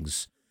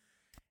swings,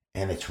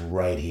 and it's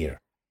right here.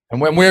 And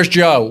where's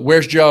Joe?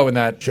 Where's Joe in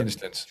that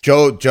instance?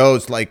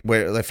 Joe's like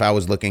where if I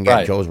was looking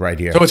at Joe's right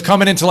here. So it's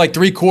coming into like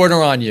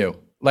 3/4 on you,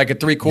 like a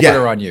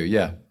 3/4 on you.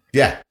 Yeah.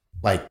 Yeah.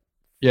 Like,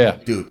 yeah,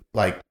 dude,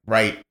 like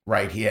right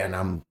here. And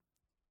I'm,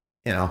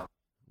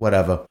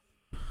 whatever.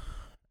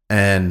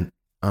 And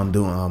I'm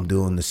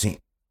doing the scene,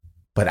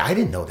 but I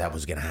didn't know that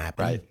was going to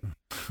happen. Right.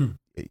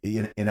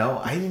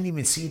 I didn't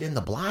even see it in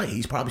the blind.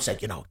 He's probably said,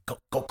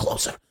 go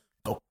closer,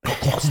 go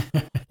closer.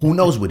 Who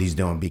knows what he's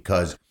doing,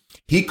 because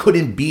he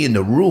couldn't be in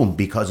the room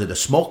because of the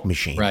smoke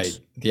machines. Right.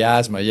 The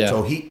asthma. Yeah.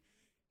 So he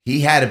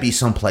had to be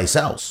someplace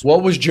else.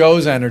 What was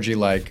Joe's energy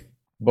like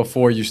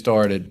before you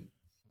started?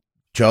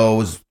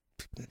 Joe's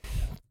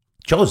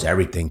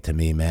everything to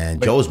me, man.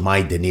 Joe's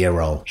my De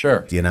Niro.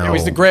 Sure.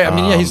 He's the great. I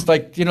mean, he's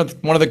like,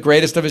 one of the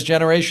greatest of his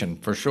generation,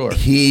 for sure.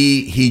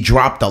 He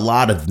dropped a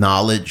lot of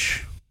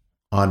knowledge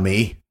on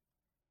me.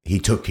 He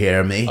took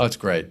care of me. Oh, that's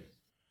great.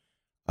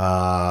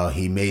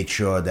 He made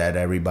sure that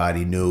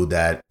everybody knew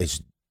that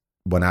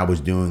when I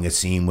was doing a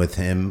scene with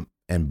him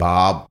and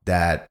Bob,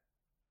 that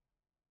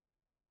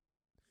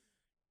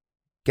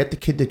get the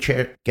kid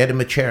get him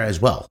a chair as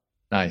well.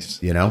 Nice.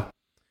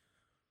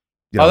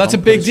 That's a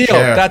big deal.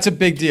 That's a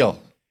big deal.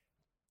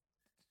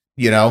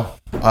 You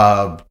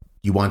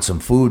want some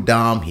food,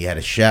 Dom? He had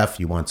a chef.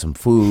 You want some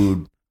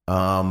food?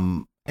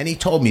 And he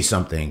told me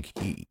something.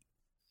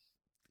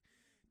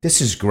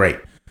 This is great.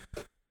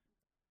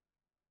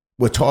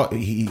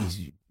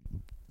 He's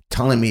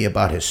telling me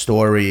about his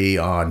story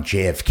on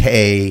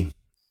JFK,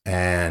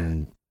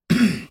 and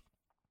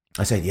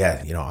I said,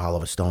 "Yeah,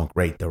 Oliver Stone,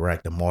 great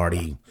director. Marty,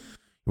 he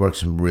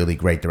works some really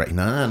great director."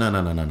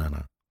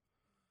 No.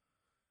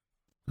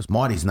 Because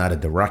Marty's not a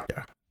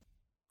director;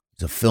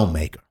 he's a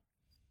filmmaker.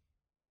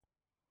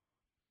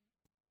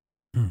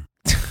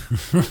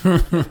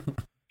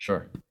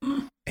 Sure.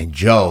 And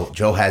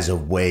Joe has a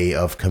way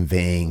of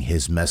conveying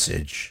his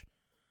message,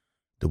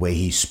 the way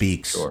he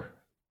speaks. Sure.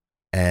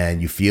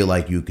 And you feel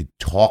like you could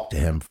talk to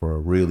him for a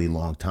really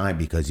long time,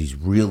 because he's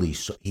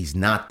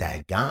not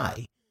that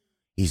guy.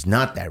 He's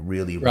not that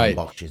really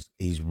rambunctious.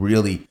 He's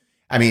really,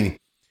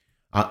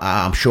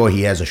 I'm sure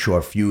he has a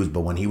short fuse, but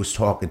when he was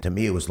talking to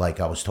me, it was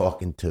like I was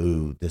talking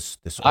to this.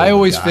 I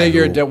always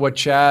figured that what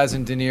Chaz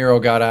and De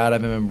Niro got out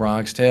of him in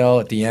Bronx Tale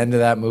at the end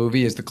of that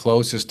movie is the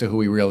closest to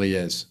who he really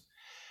is.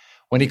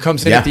 When he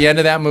comes in at the end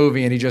of that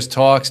movie and he just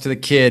talks to the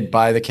kid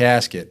by the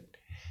casket,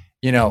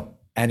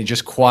 and he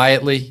just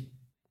quietly,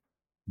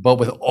 but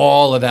with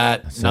all of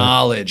that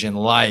knowledge and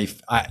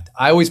life, I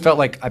always felt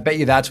like, I bet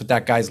you that's what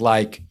that guy's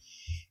like.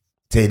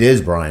 It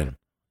is, Brian.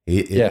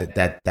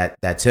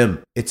 That's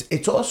him.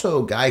 It's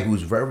also a guy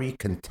who's very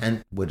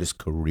content with his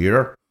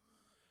career,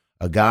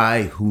 a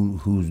guy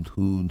who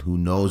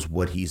knows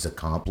what he's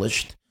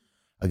accomplished,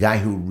 a guy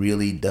who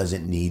really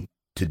doesn't need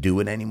to do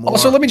it anymore.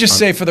 Also, let me just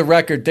say for the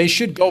record, they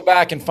should go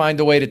back and find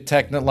a way to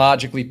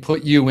technologically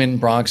put you in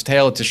Bronx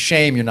Tale. It's a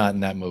shame you're not in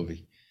that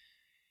movie.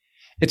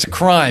 It's a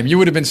crime. You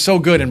would have been so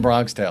good in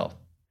Bronx Tale.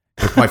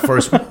 With my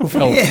first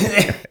movie.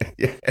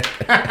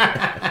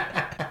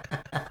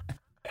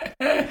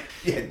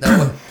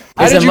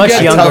 There's a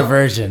much younger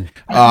version.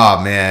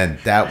 Oh man,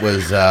 that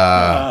was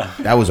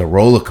a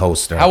roller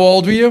coaster. How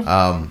old were you?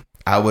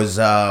 I was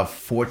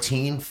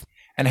 14.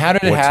 And how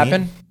did it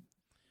happen?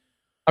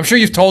 I'm sure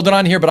you've told it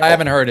on here, but I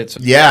haven't heard it. So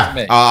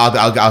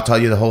I'll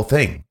tell you the whole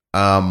thing.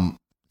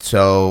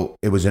 So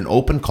it was an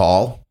open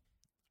call.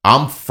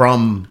 I'm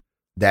from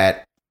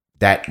that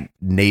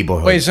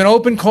neighborhood. Wait, it's an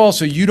open call,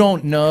 so you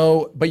don't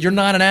know, but you're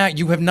not an act.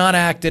 You have not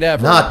acted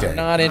ever. Nothing. You're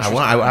not interested.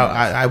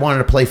 I wanted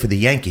to play for the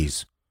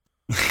Yankees.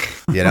 I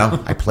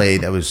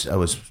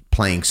was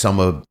playing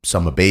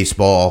summer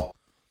baseball,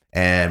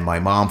 and my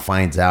mom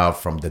finds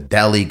out from the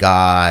deli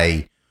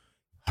guy,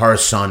 her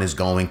son is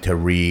going to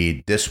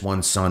read. This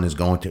one's son is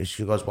going to.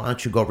 She goes, "Why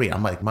don't you go read?"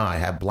 I'm like, "Ma, I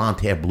have blonde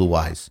hair, blue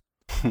eyes."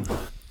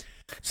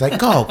 It's like,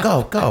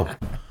 go.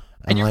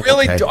 And you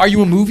really, are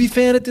you a movie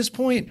fan at this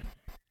point?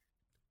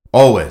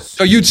 Always.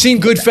 So you'd seen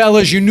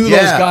Goodfellas, you knew those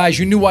guys,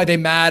 you knew why they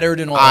mattered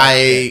and all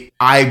that.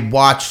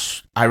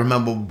 I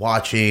remember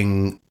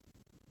watching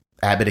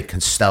Abbott and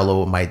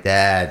Costello with my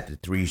dad, The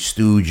Three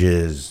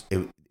Stooges.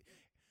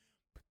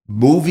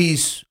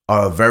 Movies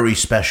are a very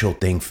special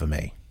thing for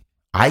me.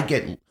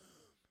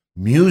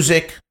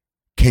 Music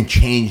can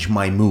change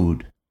my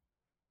mood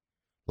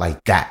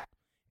like that.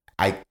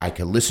 I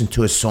can listen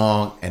to a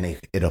song and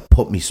it'll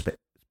put me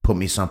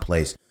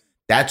someplace.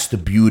 That's the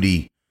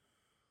beauty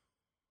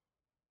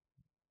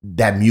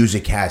that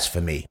music has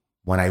for me.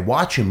 When I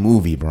watch a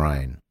movie,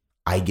 Brian,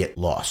 I get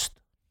lost.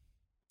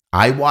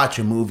 I watch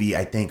a movie,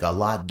 I think, a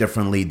lot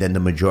differently than the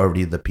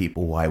majority of the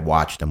people who I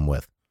watch them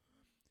with,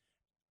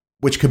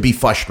 which could be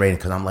frustrating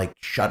because I'm like,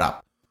 shut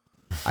up.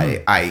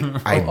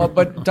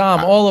 But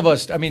Dom, all of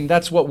us,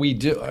 that's what we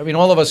do.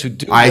 All of us who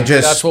do,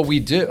 that's what we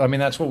do.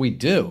 That's what we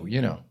do,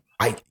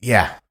 I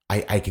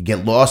could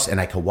get lost and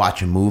I could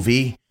watch a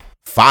movie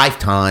 5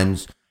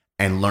 times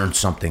and learn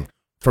something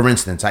for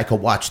instance, I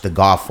could watch The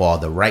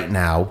Godfather right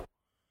now,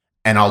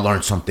 and I'll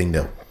learn something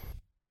new.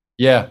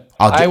 Yeah.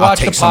 I'll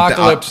watched take something-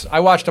 Apocalypse. I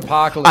watched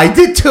Apocalypse. I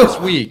did too. This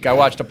week. I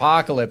watched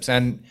Apocalypse,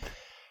 and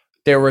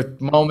there were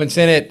moments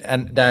in it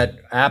and that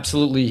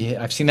absolutely,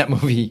 I've seen that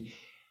movie.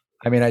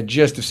 I mean, I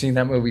just have seen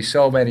that movie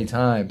so many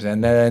times.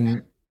 And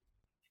then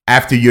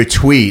After your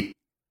tweet,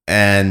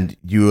 and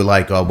you were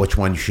like, "Oh, which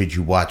one should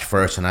you watch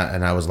first?" And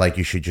I was like,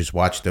 "You should just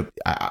watch the."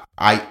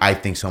 I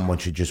think someone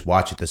should just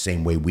watch it the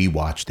same way we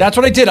watched it. that's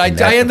what I did. I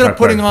ended up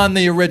putting on. on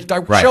the original. I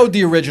Right. showed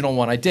the original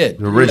one. I did.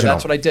 The original. Yeah,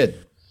 that's what I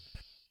did.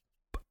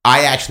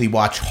 I actually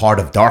watched Heart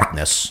of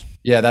Darkness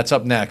Yeah, that's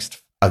up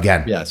next.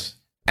 again. Yes.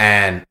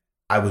 And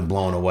I was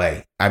blown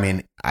away. I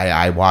mean,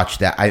 I watched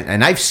that,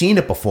 and I've seen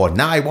it before.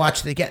 Now I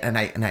watched it again, and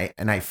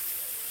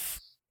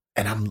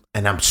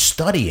I'm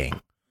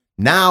studying.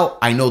 Now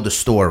I know the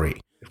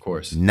story. Of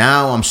course.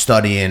 Now I'm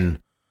studying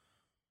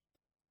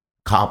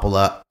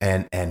Coppola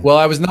and. Well,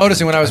 I was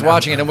noticing when I was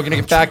watching it, and we're going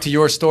to get back to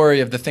your story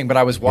of the thing, but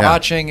I was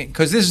watching,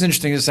 because this is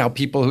interesting. This is how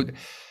people who.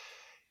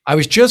 I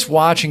was just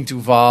watching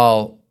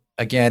Duvall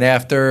again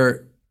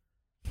after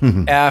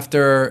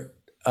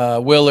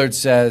Willard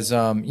says,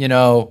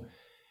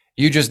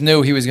 you just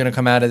knew he was going to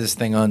come out of this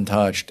thing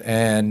untouched.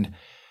 And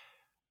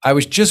I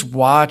was just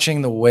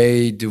watching the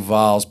way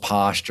Duvall's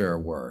posture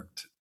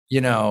worked,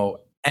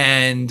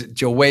 and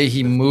the way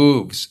he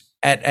moves.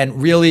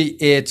 And really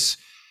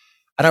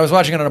and I was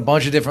watching it on a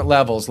bunch of different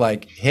levels,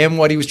 like him,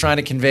 what he was trying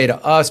to convey to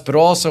us, but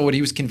also what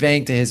he was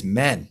conveying to his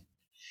men.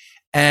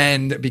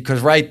 And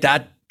because,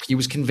 he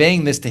was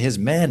conveying this to his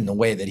men, the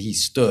way that he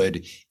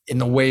stood, in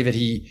the way that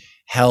he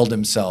held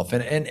himself,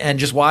 and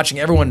just watching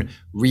everyone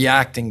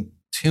reacting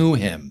to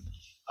him.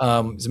 It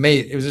was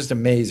amazing. It was just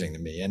amazing to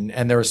me.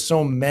 And there are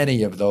so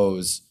many of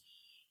those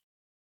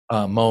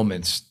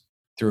moments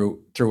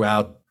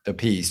throughout the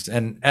piece.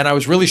 And I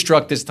was really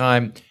struck this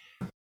time.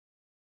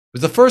 It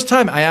was the first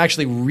time I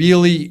actually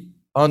really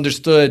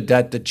understood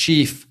that the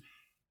chief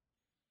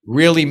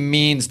really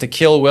means to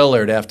kill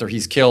Willard after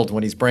he's killed,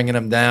 when he's bringing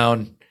him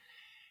down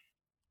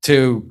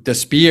to the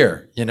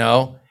spear.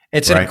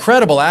 It's an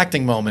incredible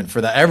acting moment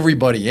for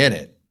everybody in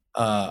it.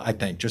 I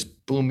think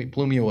just blew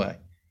me away.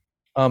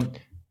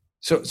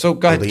 So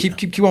go ahead,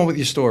 keep on with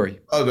your story.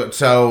 Okay,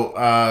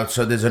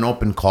 so there's an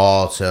open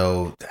call.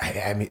 So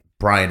I mean,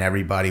 Brian,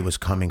 everybody was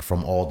coming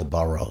from all the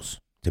boroughs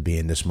to be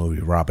in this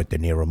movie, Robert De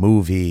Niro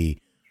movie.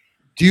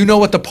 Do you know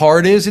what the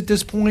part is at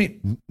this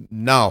point?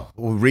 No,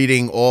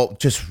 reading all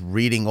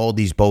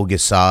these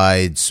bogus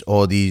sides,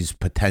 all these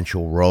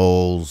potential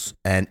roles,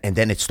 and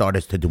then it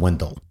started to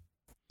dwindle.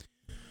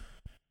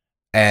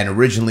 And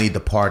originally, the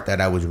part that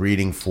I was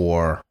reading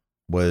for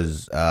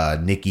was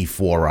Nikki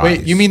Four Eyes.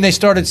 Wait, you mean they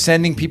started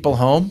sending people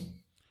home?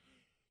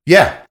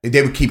 Yeah,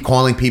 they would keep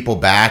calling people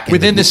back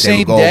within the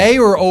same day,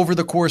 or over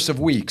the course of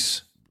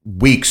weeks?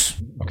 Weeks.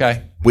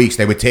 Okay. Weeks.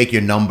 They would take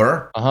your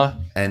number.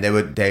 And no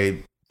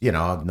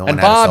one.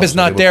 And Bob is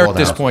not there at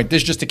this point.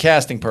 This is just a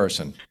casting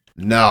person.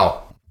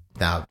 No.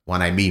 Now,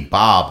 when I meet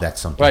Bob, that's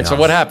something else. So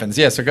what happens?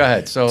 Yeah. So go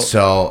ahead. So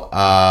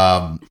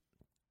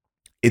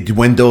it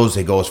dwindles.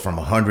 It goes from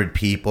 100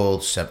 people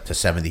to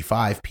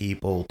 75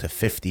 people to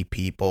 50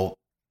 people.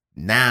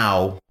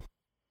 Now,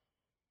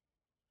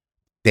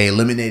 they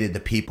eliminated the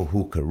people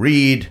who could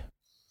read.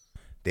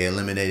 They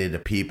eliminated the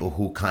people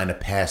who kind of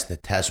passed the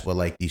test with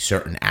like these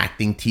certain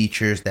acting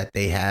teachers that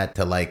they had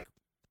to like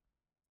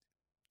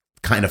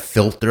kind of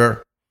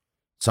filter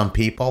some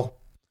people.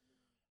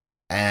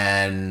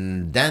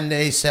 And then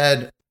they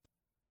said,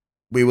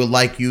 we would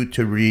like you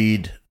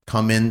to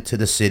come into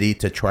the city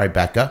to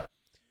Tribeca,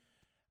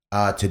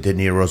 to De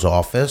Niro's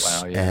office.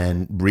 Wow, yeah.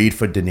 And read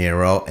for De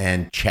Niro,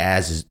 and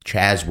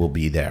Chaz will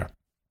be there.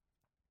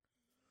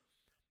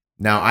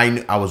 Now,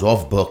 I was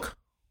off book.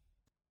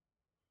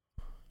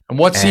 And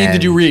what scene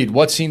did you read?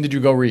 What scene did you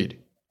go read?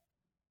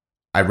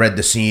 I read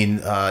the scene,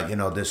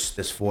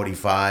 this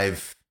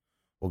 45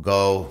 will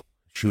go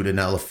shoot an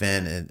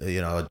elephant, and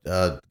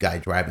a guy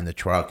driving the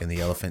truck and the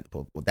elephant.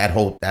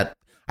 That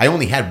I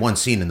only had one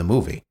scene in the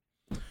movie.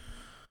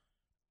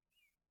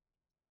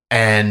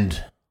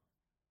 And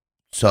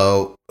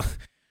so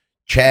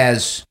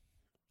Chaz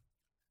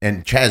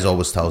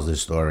always tells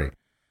this story.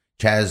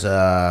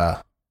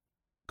 Chaz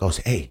goes,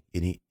 hey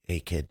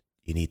kid,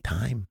 you need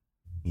time.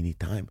 You need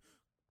time.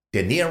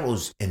 De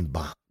Niro's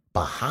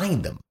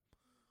behind him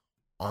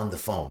on the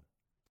phone,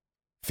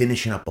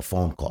 finishing up a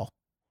phone call.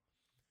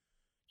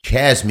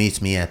 Chaz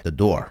meets me at the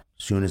door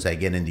as soon as I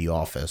get in the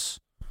office.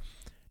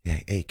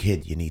 Hey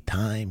kid, you need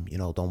time?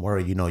 Don't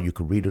worry. You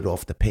could read it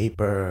off the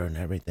paper and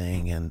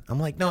everything. And I'm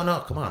like, no,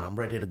 come on. I'm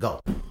ready to go.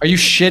 Are you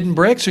shitting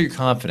bricks, or are you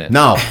confident?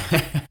 No.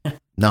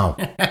 Not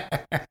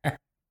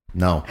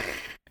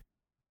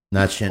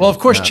shitting. Well, of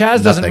course,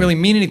 Chaz doesn't really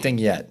mean anything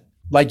yet.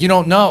 Like, you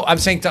don't know. I'm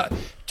saying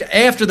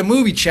after the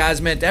movie,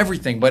 Chaz meant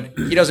everything, but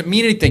he doesn't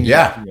mean anything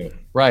yet. Yeah.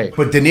 Right.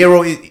 But De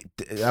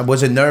Niro, I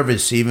wasn't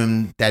nervous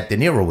even that De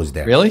Niro was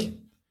there. Really?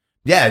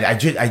 Yeah,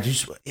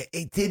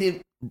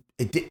 the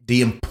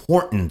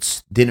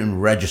importance didn't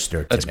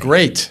register to me. That's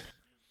great.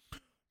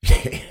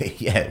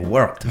 Yeah, it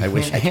worked. I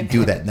wish I could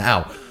do that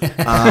now.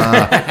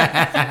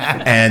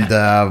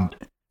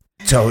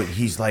 So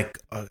he's like,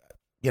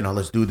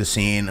 let's do the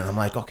scene. And I'm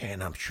like, okay.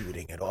 And I'm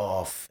shooting it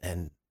off.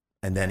 And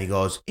then he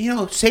goes,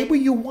 say what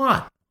you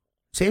want.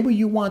 Say what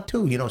you want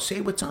too.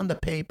 Say what's on the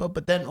paper,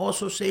 but then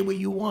also say what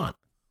you want.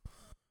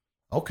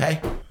 Okay.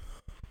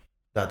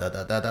 Da, da,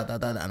 da, da, da, da,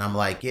 da. And I'm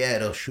like, yeah,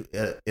 it'll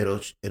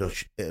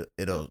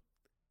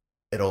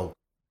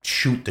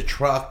shoot the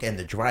truck and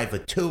the driver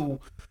too.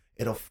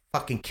 It'll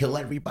fucking kill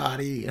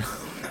everybody.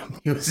 I'm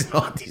using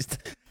all these.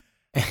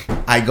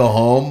 I go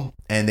home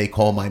and they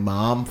call my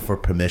mom for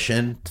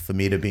permission for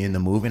me to be in the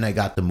movie. And I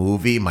got the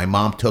movie. My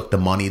mom took the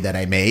money that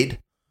I made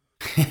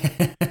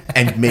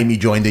and made me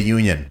join the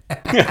union.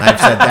 I've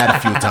said that a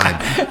few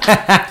times.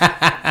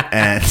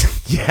 And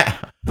yeah,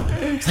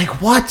 it's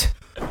like, what?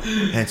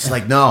 And it's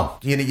like, no,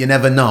 you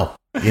never know.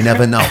 You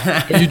never know.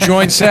 You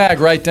joined SAG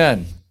right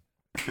then.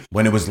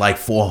 When it was like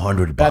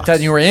 $400. That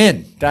time you were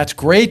in. That's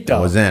great, though.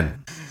 I was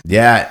in.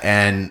 Yeah,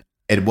 and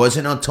it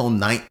wasn't until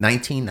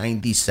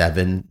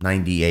 1997,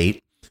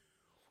 98,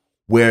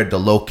 where the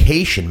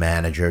location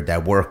manager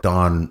that worked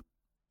on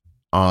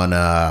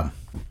a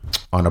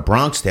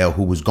Bronx Tale,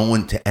 who was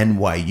going to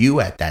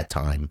NYU at that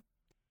time,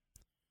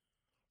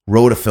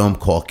 wrote a film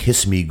called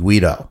Kiss Me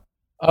Guido.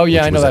 Oh,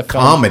 yeah, I know that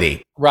film.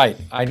 Comedy. Right,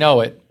 I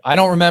know it. I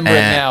don't remember it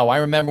now. I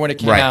remember when it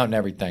came out and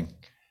everything.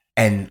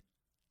 And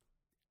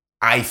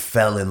I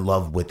fell in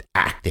love with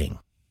acting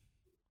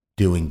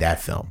doing that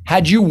film.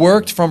 Had you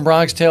worked from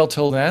Bronx Tale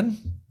till then?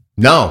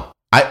 No.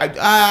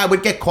 I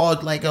would get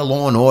called like a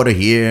Law and Order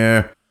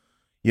here.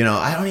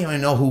 I don't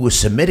even know who was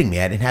submitting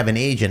me. I didn't have an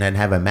agent. I didn't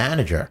have a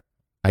manager.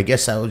 I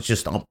guess I was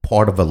just on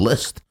part of a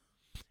list.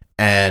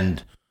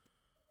 And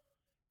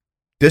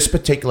this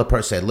particular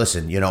person said,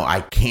 listen,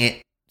 I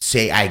can't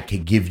say I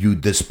could give you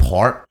this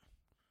part.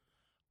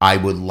 I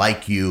would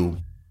like you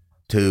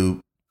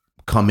to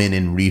come in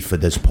and read for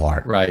this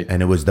part. Right.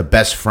 And it was the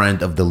best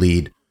friend of the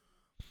lead.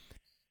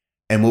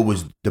 And what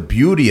was the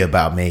beauty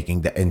about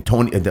making that, and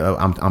Tony,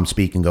 I'm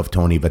speaking of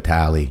Tony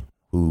Vitale,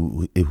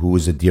 who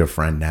is a dear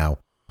friend now.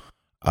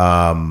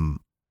 The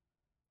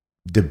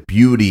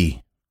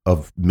beauty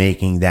of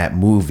making that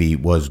movie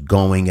was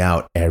going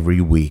out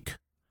every week,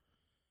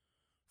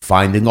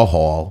 finding a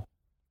hall,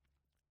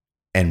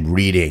 and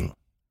reading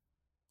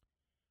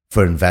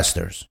for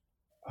investors,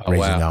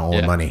 raising our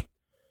own money.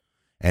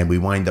 And we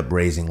wind up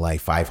raising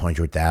like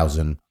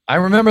 $500,000. I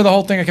remember the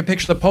whole thing. I can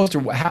picture the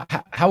poster.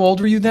 How old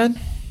were you then?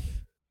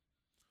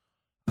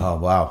 Oh,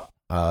 wow.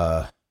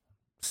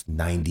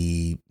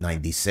 90,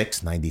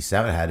 96,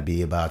 97. I had to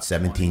be about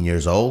 17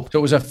 years old. So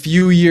it was a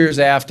few years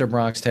after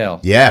Bronx Tale.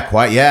 Yeah,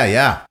 quite.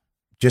 Yeah.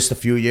 Just a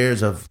few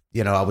years of,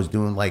 I was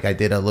doing I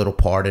did a little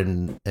part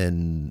in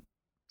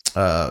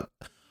a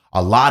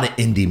lot of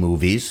indie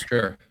movies.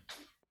 Sure.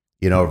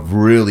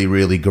 Really,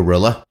 really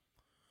guerrilla.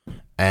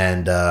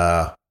 And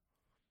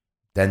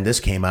then this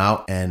came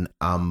out, and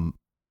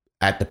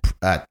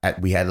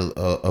we had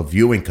a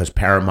viewing because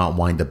Paramount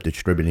wound up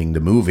distributing the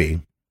movie.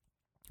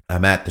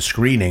 I'm at the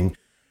screening,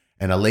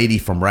 and a lady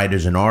from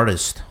Writers and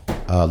Artists,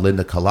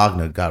 Linda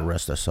Calagna, God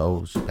rest her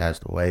soul, she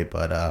passed away,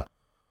 but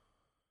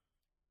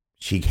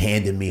she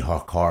handed me her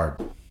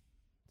card.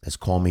 Let's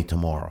call me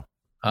tomorrow.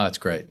 Oh, that's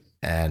great.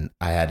 And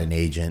I had an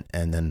agent,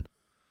 and then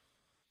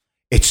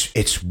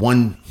it's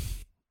one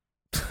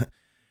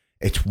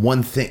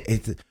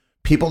thing.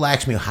 People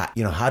ask me,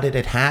 how did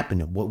it happen?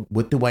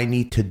 What do I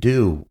need to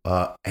do?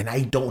 And I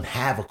don't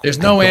have a. There's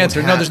no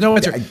answer. No, there's no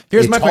answer.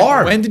 Here's my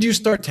question. When did you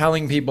start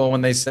telling people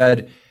when they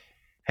said,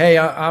 "Hey,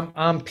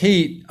 I'm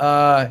Pete.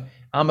 I'm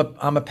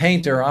a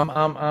painter.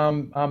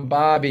 I'm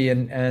Bobby,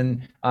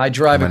 and I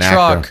drive a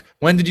truck." Actor.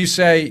 When did you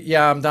say,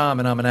 "Yeah, I'm Dom,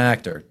 and I'm an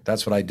actor"?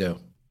 That's what I do.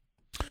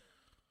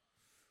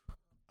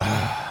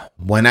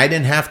 When I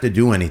didn't have to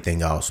do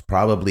anything else,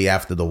 probably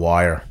after The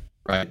Wire.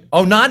 Right.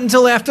 Oh, not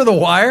until after The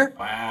Wire?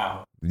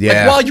 Wow.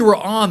 Yeah. While you were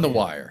on The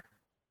Wire.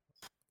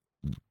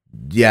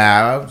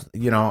 Yeah,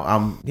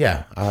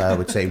 I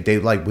would say they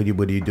what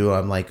do you do?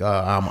 I'm like,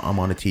 I'm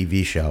on a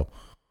TV show.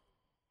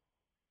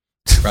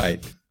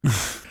 Right.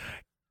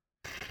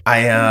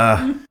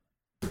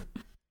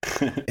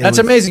 That's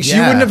amazing. So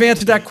you wouldn't have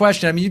answered that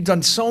question. I mean, you've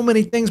done so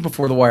many things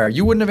before The Wire.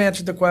 You wouldn't have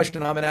answered the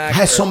question, I'm an actor. I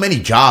had so many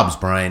jobs,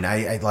 Brian.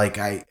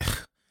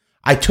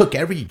 I took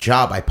every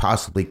job I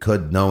possibly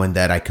could, knowing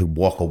that I could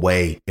walk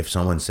away if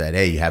someone said,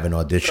 "Hey, you have an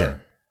audition."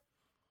 Sure.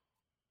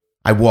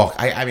 I've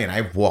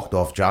walked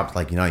off jobs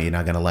like, you're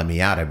not going to let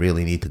me out. I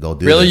really need to go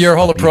do Really? this. Your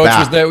whole approach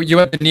was that you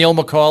had the Neil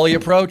McCauley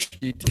approach?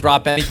 You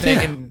drop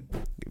anything?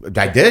 And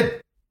I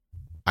did.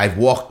 I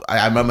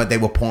remember they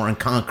were pouring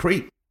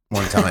concrete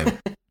one time.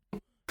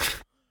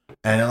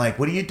 And they're like,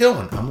 "What are you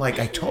doing?" I'm like,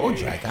 "I told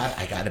you, I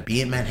got to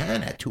be in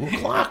Manhattan at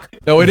 2:00.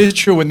 No, it is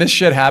true when this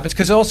shit happens,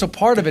 because also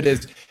part of it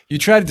is you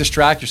try to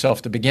distract yourself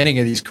at the beginning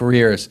of these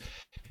careers.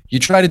 You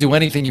try to do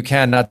anything you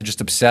can not to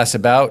just obsess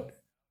about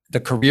the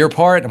career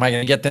part. Am I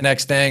going to get the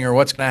next thing or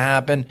what's going to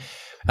happen?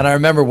 And I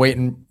remember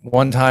waiting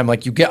one time,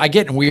 like I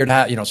get in weird,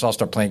 so I'll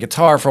start playing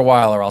guitar for a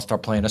while, or I'll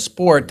start playing a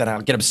sport. Then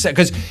I'll get upset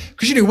because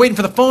you're waiting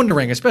for the phone to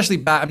ring, especially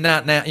back,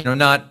 not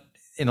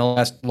in the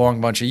last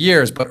long bunch of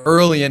years, but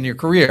early in your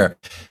career,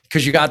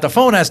 because you got the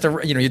phone has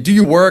to, you do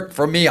your work.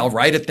 For me, I'll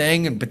write a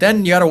thing, but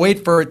then you got to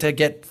wait for it to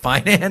get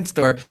financed.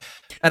 And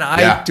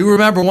I do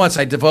remember once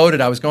I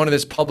was going to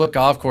this public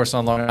golf course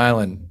on Long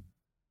Island.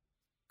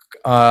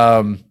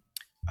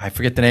 I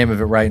forget the name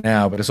of it right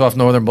now, but it's off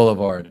Northern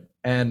Boulevard.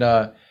 And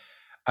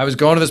I was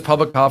going to this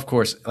public golf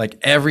course like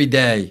every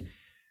day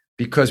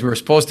because we were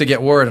supposed to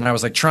get word, and I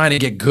was like trying to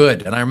get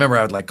good. And I remember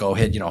I would like go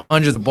hit,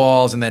 hundreds of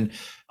balls and then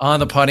on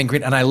the putting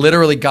green. And I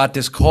literally got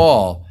this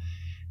call,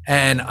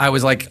 and I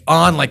was like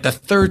on like the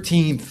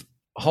 13th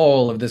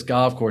hole of this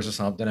golf course or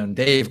something. And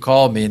Dave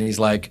called me and he's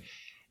like,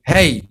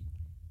 hey,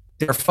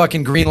 they're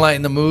fucking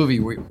greenlighting the movie.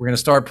 We're going to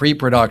start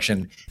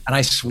pre-production. And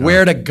I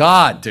swear to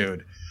God,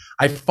 dude,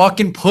 I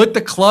fucking put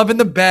the club in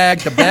the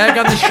bag on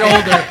the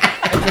shoulder,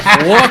 and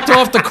just walked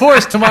off the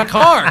course to my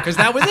car because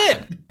that was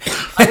it.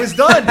 I was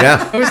done.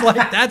 Yeah. I was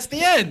like, that's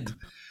the end.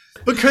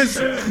 Because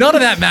none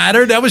of that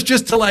mattered. That was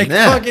just to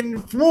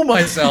fucking fool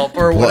myself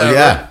or whatever.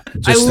 Well,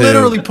 I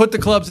literally put the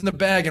clubs in the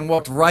bag and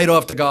walked right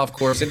off the golf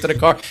course into the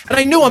car. And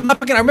I knew I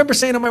remember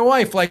saying to my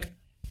wife, like,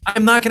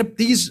 I'm not going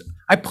to,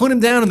 I put them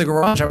down in the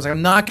garage. I was like,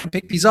 I'm not going to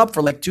pick these up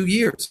for like 2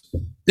 years.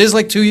 This is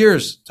like 2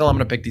 years till I'm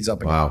going to pick these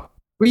up again. Wow.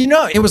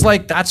 Well, it was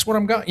like, that's what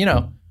I'm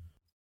going,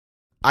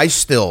 I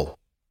still,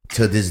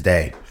 to this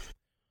day,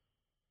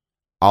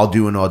 I'll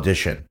do an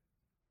audition.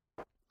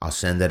 I'll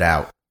send it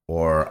out,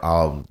 or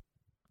I'll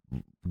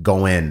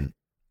go in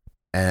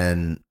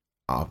and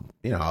I'll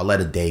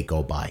let a day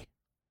go by.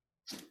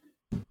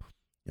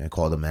 I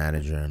call the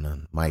manager and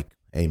then Mike,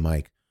 hey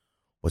Mike,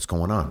 what's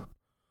going on?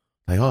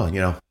 Like,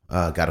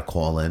 got a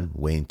call in,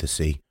 waiting to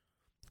see.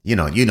 You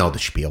know the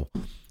spiel.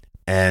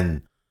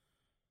 And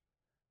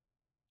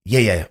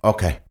yeah,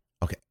 okay.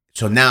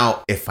 So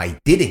now if I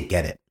didn't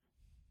get it,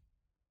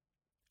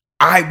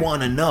 I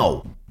want to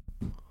know.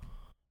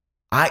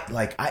 But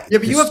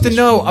you have to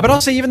know. But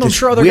I'll say, even though I'm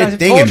sure other guys have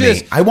thing told in you me,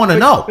 this, I want to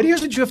know. But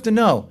here's what you have to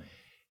know.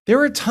 There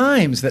are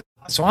times that,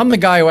 so I'm the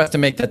guy who has to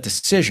make that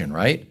decision,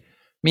 right?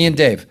 Me and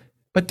Dave.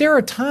 But there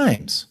are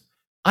times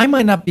I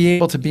might not be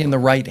able to be in the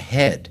right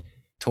head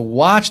to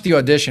watch the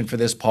audition for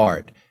this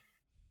part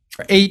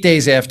for 8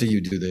 days after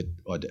you do the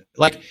audition.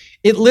 Like,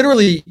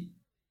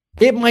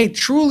 it might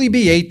truly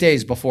be 8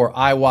 days before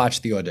I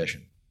watch the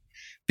audition.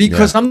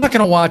 Because I'm not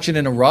going to watch it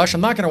in a rush. I'm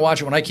not going to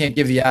watch it when I can't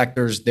give the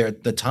actors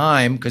the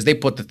time because they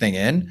put the thing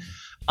in.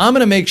 I'm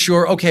going to make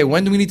sure, okay,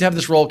 when do we need to have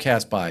this role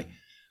cast by?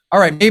 All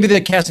right, maybe the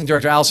casting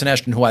director, Allison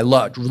Ashton, who I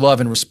love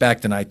and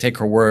respect, and I take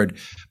her word,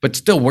 but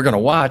still, we're going to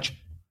watch.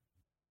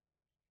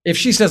 If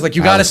she says, like,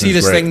 you got to see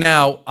this thing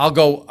now, I'll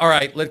go, all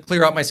right, let's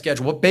clear out my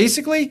schedule. Well,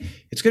 basically,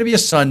 it's going to be a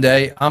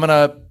Sunday. I'm going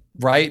to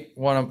write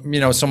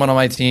someone on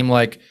my team,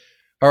 like,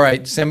 all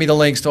right, send me the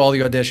links to all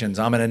the auditions.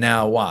 I'm going to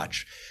now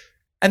watch.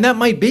 And that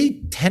might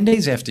be 10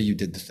 days after you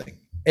did the thing.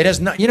 It has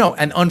not,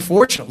 and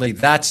unfortunately,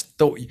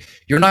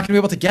 you're not going to be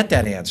able to get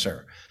that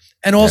answer.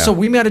 And also,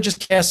 we might have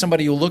just cast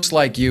somebody who looks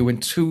like you in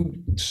 2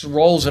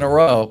 roles in a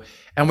row,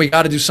 and we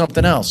got to do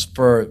something else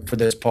for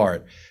this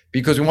part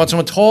because we want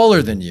someone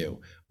taller than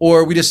you.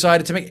 Or we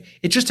decided to make,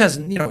 it just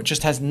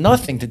has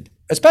nothing to,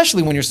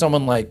 especially when you're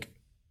someone like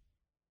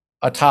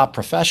a top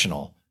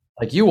professional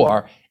like you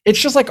are. It's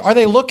just like, are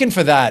they looking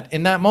for that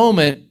in that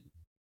moment,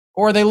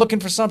 or are they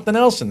looking for something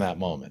else in that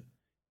moment?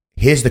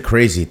 Here's the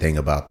crazy thing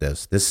about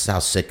this. This is how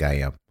sick I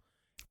am.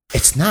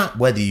 It's not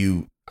whether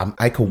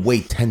I could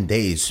wait 10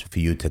 days for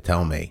you to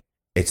tell me.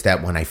 It's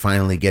that when I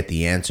finally get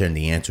the answer and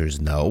the answer is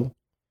no,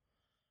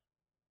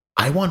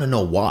 I want to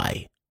know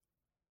why.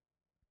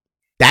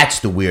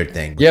 That's the weird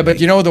thing. Yeah, but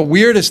the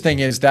weirdest thing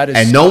is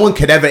and no one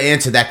could ever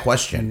answer that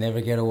question.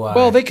 Never get a why.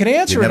 Well, they could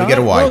answer it. Never get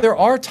a why. No, there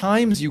are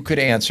times you could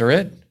answer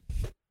it.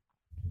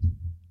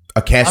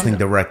 A casting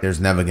director is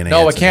never going to answer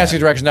it. No, a casting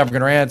director is never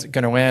going to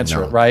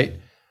answer it, right?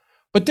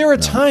 But there are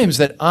times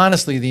that,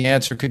 honestly, the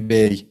answer could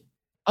be,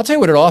 I'll tell you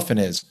what it often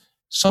is.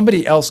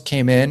 Somebody else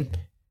came in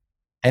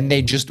and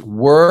they just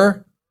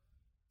were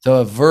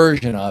the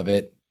version of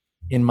it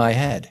in my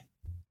head.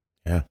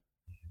 Yeah.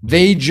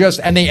 They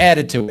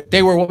added to it.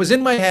 They were what was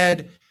in my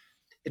head.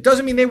 It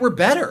doesn't mean they were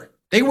better.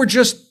 They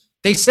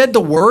said the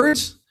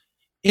words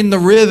in the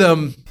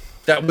rhythm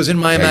that was in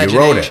my imagination. You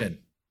wrote it.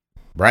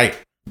 Right.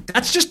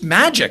 That's just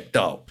magic,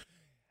 though.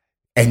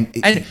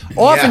 And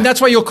often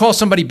that's why you'll call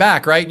somebody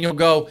back, right? And you'll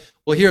go,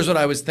 well, here's what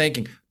I was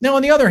thinking. Now,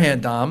 on the other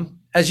hand, Dom,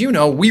 as you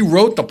know, we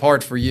wrote the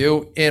part for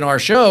you in our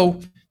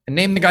show and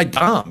named the guy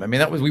Dom. I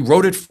mean, we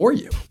wrote it for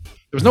you.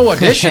 There was no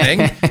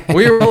auditioning.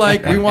 We were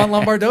like, we want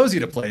Lombardozzi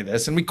to play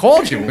this. And we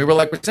called you. We were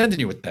like, we're sending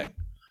you a thing.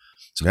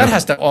 So that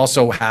has to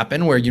also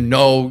happen where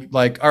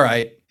like, all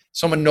right,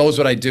 someone knows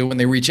what I do when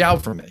they reach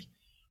out for me.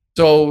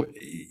 So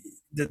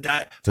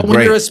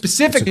when you're a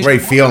specific... It's a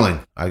great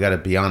feeling. I got to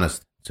be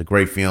honest. It's a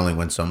great feeling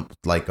when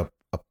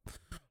a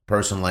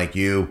person like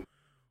you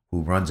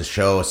who runs a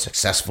show, a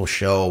successful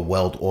show, a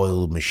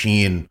well-oiled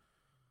machine,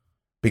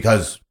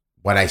 because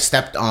when I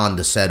stepped on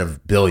the set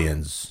of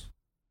Billions,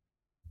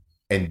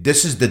 and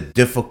this is the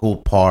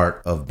difficult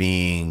part of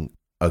being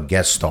a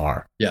guest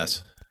star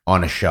Yes.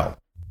 on a show.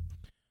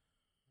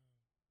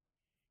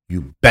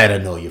 You better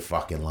know your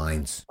fucking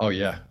lines. Oh,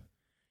 yeah.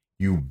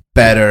 You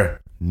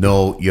better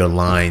know your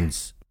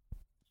lines,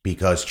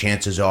 because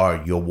chances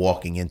are you're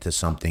walking into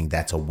something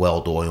that's a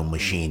well-oiled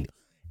machine.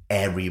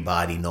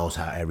 Everybody knows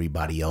how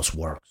everybody else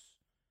works.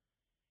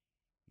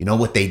 You know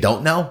what they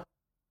don't know?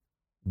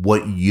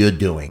 What you're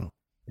doing.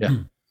 Yeah.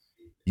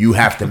 You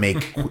have to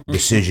make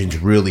decisions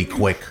really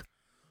quick.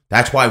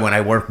 That's why when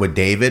I work with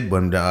David,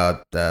 when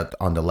on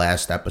the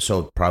last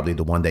episode, probably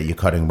the one that you're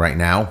cutting right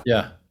now.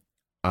 Yeah.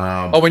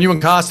 When you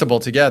and Constable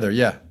together,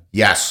 yeah.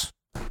 Yes.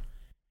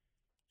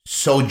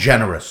 So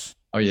generous.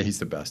 Oh, yeah, he's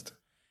the best.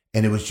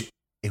 And it was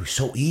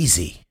so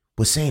easy.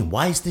 We're saying,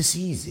 why is this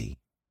easy?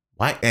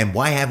 Why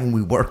haven't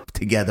we worked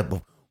together?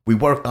 We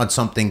worked on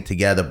something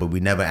together, but we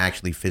never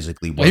actually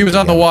physically worked. Well, he was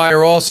together. on The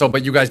Wire also,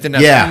 but you guys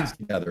didn't have scenes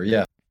together.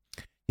 Yeah.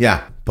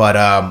 Yeah,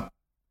 but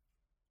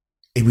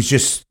it was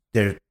just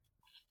there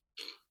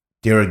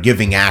are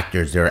giving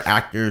actors. There are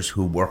actors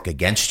who work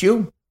against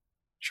you.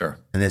 Sure.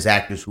 And there's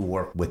actors who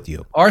work with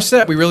you. Our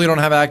set, we really don't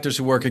have actors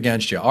who work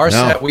against you. Our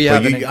set, we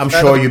have. I'm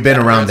sure you've been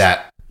around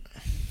that.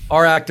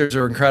 Our actors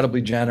are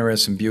incredibly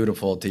generous and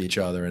beautiful to each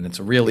other, and it's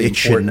a really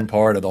important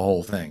part of the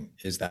whole thing.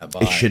 Is that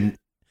vibe?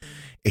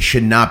 It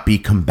should not be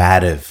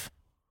combative.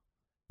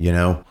 You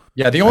know.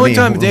 Yeah, the only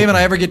time Dave and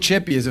I ever get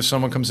chippy is if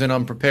someone comes in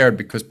unprepared,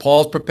 because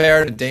Paul's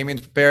prepared and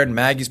Damien's prepared and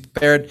Maggie's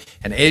prepared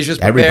and Asia's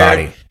prepared.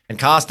 Everybody. And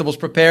Constable's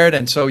prepared,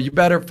 and so you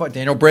better.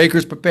 Daniel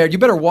Breaker's prepared. You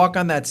better walk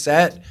on that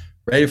set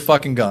ready to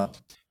fucking go.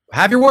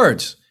 Have your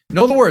words.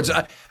 Know the words.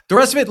 The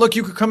rest of it, look,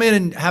 you could come in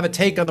and have a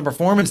take on the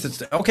performance.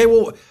 That's okay.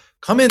 Well,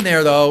 come in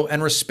there though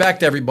and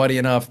respect everybody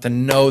enough to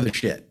know the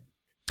shit.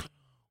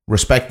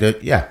 Respect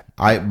it. Yeah.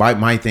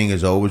 My thing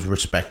is always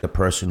respect the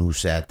person who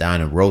sat down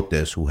and wrote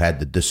this, who had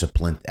the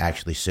discipline to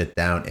actually sit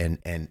down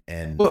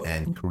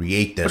and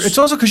create this. But it's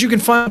also because you can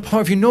find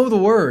if you know the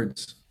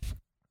words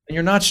and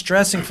you're not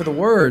stressing for the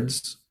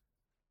words.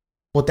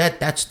 Well,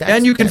 that's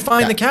and you can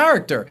find the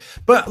character.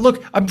 But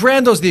look,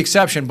 Brando's the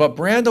exception. But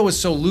Brando is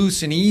so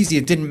loose and easy;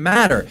 it didn't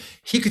matter.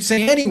 He could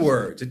say any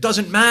words. It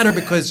doesn't matter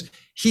because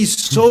he's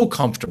so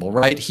comfortable,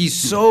 right? He's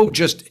so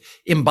just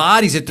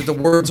embodies it that the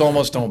words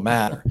almost don't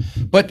matter.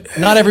 But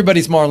not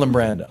everybody's Marlon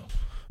Brando.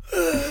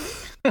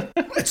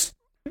 Let's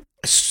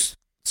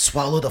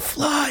swallow the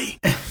fly.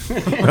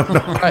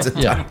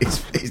 Yeah.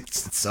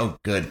 It's so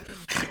good,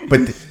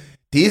 but.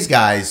 These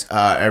guys,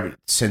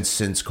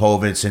 since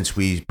COVID, since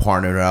we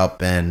partnered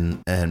up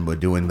and we're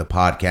doing the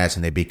podcast,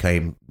 and they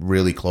became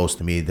really close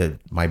to me,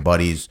 my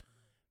buddies,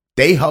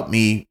 they helped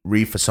me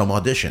read for some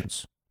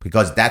auditions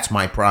because that's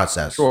my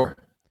process. Sure.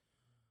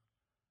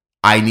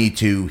 I need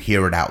to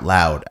hear it out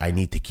loud. I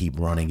need to keep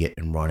running it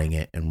and running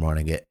it and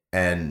running it.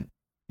 And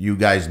you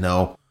guys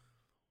know,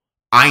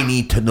 I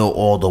need to know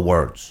all the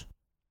words.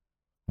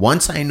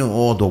 Once I know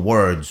all the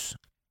words,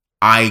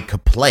 I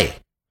could play.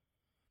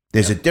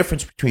 There's a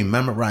difference between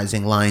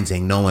memorizing lines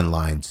and knowing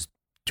lines.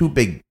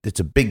 It's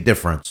a big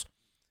difference.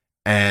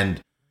 And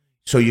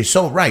so you're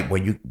so right.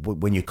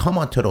 When you come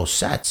onto those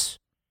sets,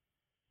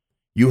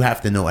 you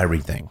have to know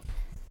everything.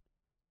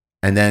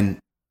 And then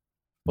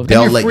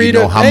they'll let you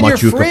know how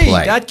much you can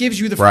play. That gives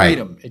you the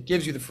freedom. It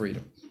gives you the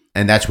freedom.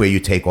 And that's where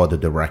you take all the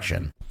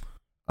direction.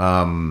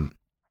 I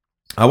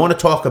want to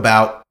talk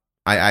about,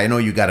 I know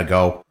you got to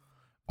go.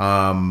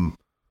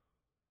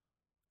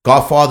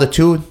 Godfather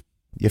 2,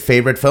 your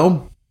favorite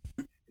film?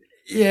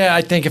 Yeah,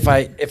 I think if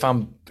I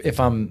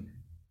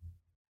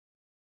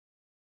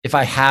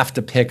have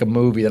to pick a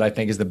movie that I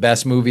think is the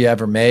best movie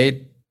ever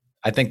made,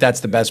 I think that's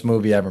the best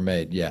movie ever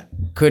made. Yeah,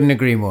 couldn't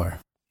agree more.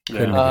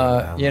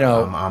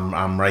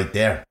 I'm right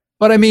there.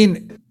 But I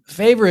mean,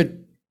 favorite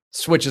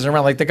switches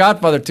around. Like The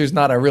Godfather 2 is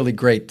not a really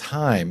great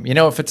time. You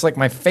know, if it's like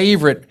my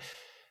favorite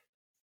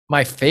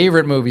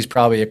movie is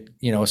probably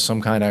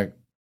some kind of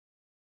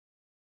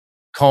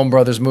Coen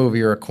Brothers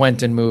movie or a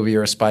Quentin movie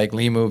or a Spike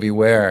Lee movie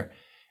where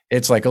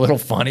it's like a little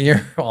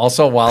funnier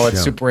also while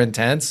it's super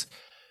intense.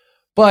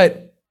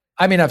 But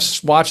I mean, I've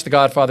watched The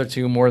Godfather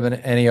 2 more than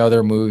any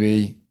other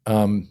movie.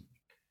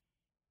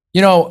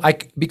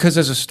 Because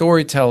as a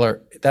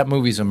storyteller, that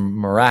movie's a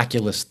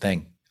miraculous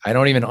thing. I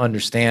don't even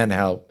understand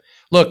how,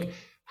 look, we're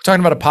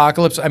talking about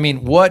Apocalypse. I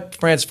mean, what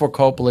Francis Ford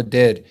Coppola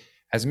did,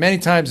 as many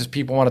times as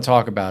people want to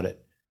talk about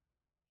it,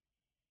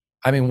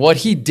 I mean, what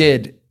he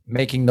did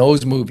making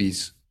those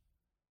movies,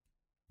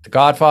 The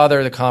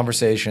Godfather, The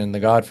Conversation, The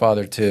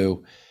Godfather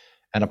 2,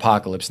 and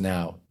Apocalypse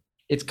Now,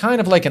 it's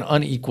kind of like an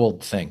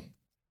unequaled thing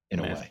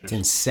in a way. It's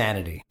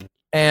insanity.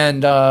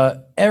 And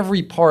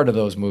every part of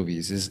those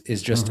movies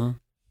is just,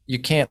 you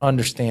can't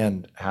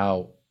understand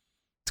how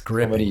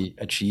somebody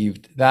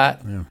achieved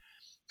that. Yeah.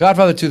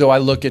 Godfather 2, though, I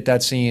look at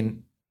that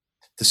scene,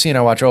 the scene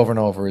I watch over and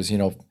over is,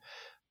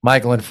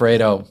 Michael and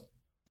Fredo,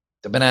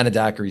 the banana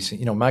daiquiri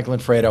scene, Michael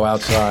and Fredo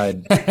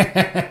outside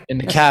in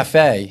the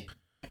cafe.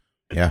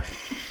 Yeah.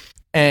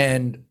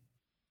 And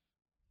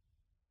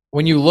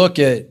when you look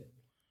at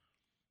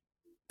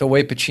the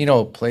way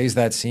Pacino plays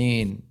that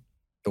scene,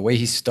 the way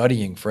he's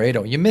studying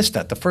Fredo, you miss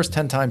that. The first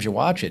 10 times you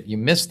watch it, you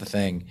miss the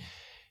thing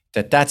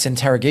that's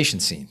interrogation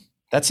scene.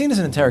 That scene is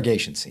an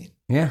interrogation scene.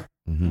 Yeah.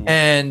 Mhm.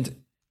 And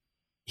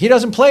he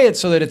doesn't play it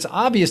so that it's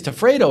obvious to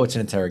Fredo it's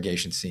an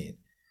interrogation scene.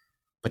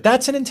 But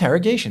that's an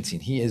interrogation scene.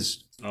 He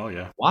is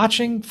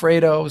watching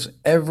Fredo's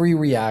every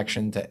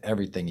reaction to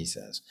everything he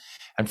says.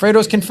 And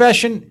Fredo's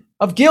confession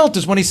of guilt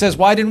is when he says,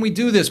 why didn't we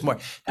do this more?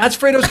 That's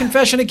Fredo's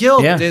confession of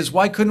guilt is,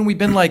 why couldn't we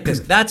been like this?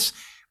 That's,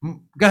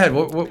 go ahead.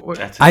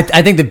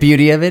 I think the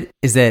beauty of it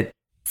is that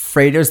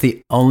Fredo's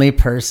the only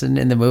person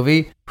in the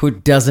movie who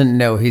doesn't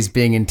know he's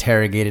being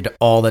interrogated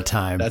all the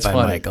time by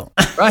funny. Michael.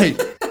 Right.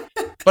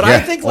 But Yeah, I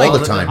think all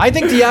the time. I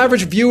think the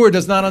average viewer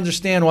does not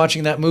understand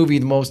watching that movie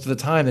most of the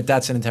time that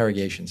that's an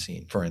interrogation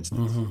scene, for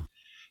instance. Mm-hmm.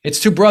 It's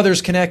two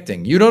brothers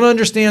connecting. You don't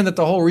understand that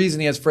the whole reason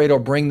he has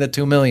Fredo bring the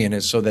 $2 million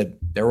is so that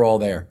they're all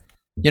there.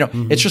 You know,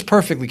 it's just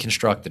perfectly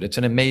constructed. It's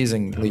an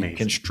amazingly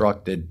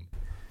constructed.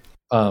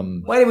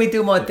 Why didn't we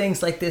do more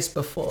things like this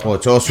before? Well,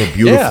 it's also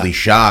beautifully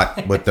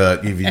shot. With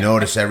if you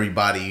notice,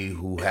 everybody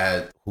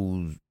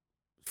who's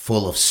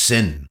full of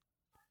sin.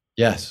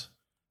 Yes.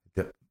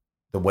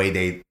 The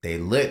way they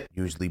lit,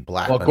 usually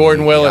black. Well,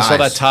 Gordon underneath the Willis, all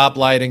that eyes. top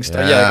lighting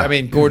stuff. Yeah. Yeah, I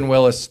mean, Gordon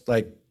Willis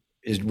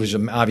was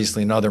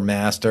obviously another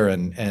master,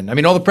 and I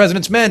mean, All the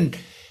President's Men.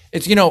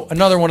 It's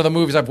another one of the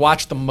movies I've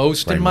watched the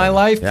most in my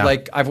life. Yeah.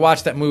 Like I've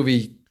watched that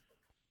movie,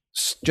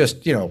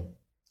 just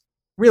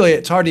really,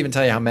 it's hard to even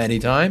tell you how many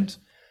times.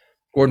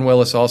 Gordon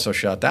Willis also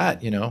shot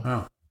that.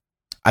 Oh.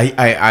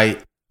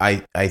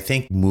 I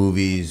think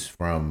movies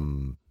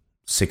from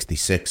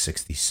 66,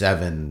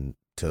 67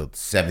 to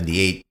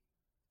 78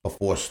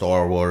 before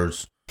Star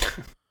Wars.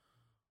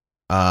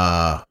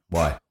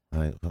 What?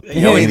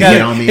 He always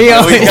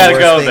gotta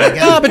go there.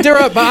 No, but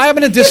but I'm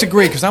going to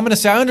disagree because I'm going to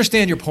say I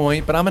understand your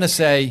point, but I'm going to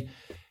say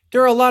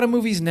there are a lot of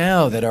movies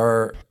now that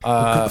are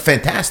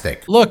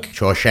Fantastic. Look,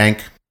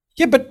 Shawshank.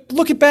 yeah, but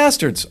look at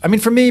Bastards. I mean,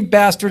 for me,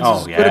 Bastards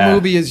is as good a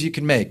movie as you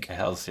can make.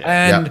 Hells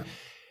yeah. And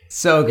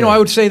So good. I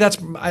would say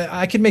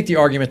I could make the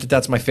argument that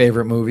that's my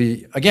favorite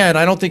movie. Again,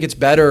 I don't think it's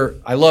better.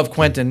 I love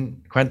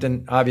Quentin.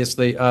 Quentin,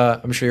 obviously,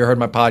 I'm sure you heard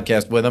my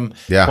podcast with him.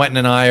 Yeah. Quentin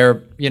and I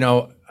are,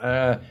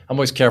 I'm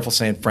always careful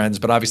saying friends,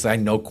 but obviously I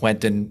know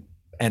Quentin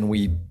and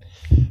we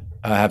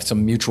have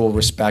some mutual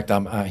respect.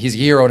 He's a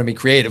hero to me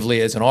creatively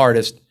as an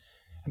artist.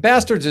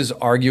 Bastards is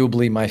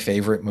arguably my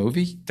favorite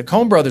movie. The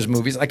Coen Brothers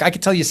movies, like I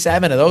could tell you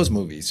 7 of those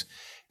movies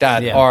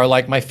that are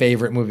like my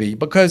favorite movie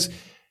because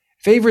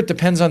favorite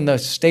depends on the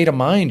state of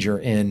mind you're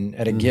in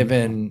at a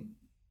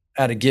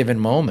given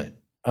moment.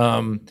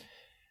 And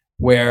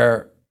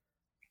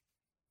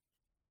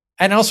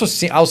I'll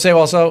say like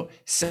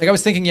I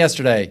was thinking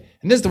yesterday,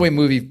 and this is the way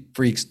movie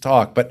freaks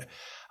talk, but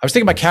I was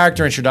thinking about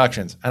character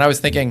introductions, and I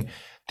was thinking,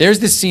 there's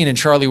this scene in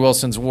Charlie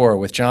Wilson's War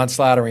with John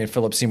Slattery and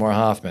Philip Seymour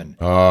Hoffman.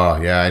 Oh,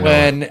 yeah, I know.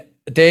 When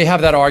they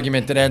have that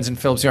argument that ends in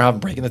Philip Seymour Hoffman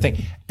breaking the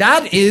thing.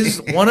 That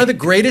is one of the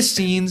greatest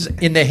scenes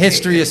in the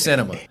history of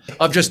cinema,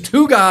 of just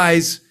two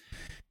guys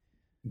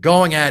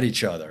going at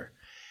each other.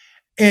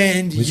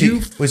 And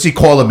was he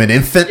call him an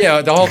infant?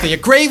 Yeah, the whole thing.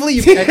 Gravely,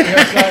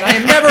 I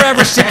am never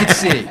ever sick at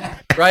sea,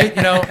 right?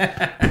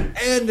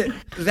 And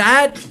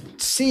that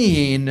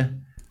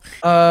scene,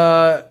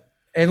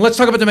 and let's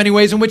talk about the many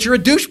ways in which you're a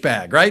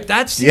douchebag, right?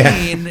 That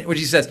scene, which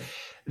he says,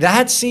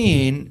 that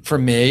scene for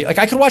me, like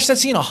I could watch that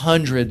scene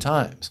 100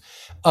 times,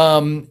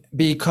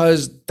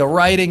 because the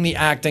writing, the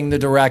acting, the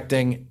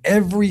directing,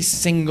 the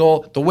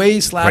way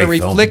Slattery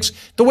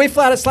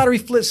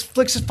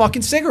flicks his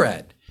fucking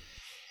cigarette.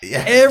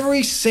 Yeah.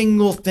 Every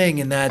single thing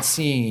in that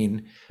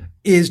scene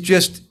is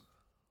just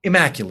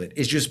immaculate.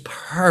 It's just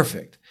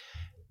perfect.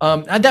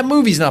 And that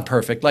movie's not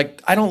perfect.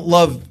 Like I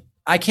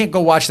can't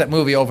go watch that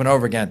movie over and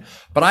over again.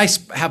 But I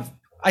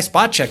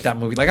spot check that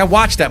movie. Like I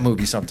watch that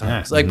movie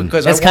sometimes. Like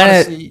because I want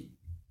to see.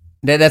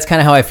 That's kind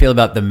of how I feel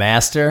about The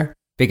Master.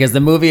 Because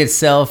the movie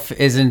itself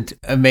isn't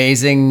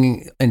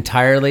amazing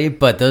entirely,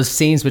 but those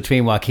scenes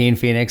between Joaquin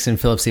Phoenix and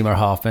Philip Seymour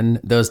Hoffman,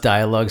 those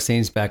dialogue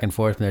scenes back and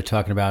forth, when they're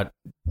talking about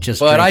just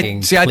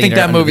drinking. I think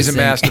that movie's a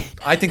masterpiece.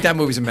 I think that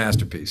movie's a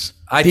masterpiece.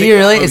 Do you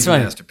really? It's a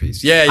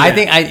masterpiece. Yeah.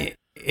 I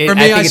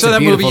saw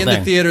that movie in the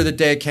theater the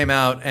day it came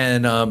out,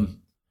 and I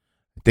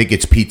think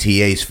it's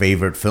PTA's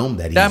favorite film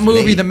that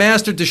movie, made. The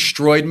Master,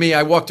 destroyed me.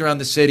 I walked around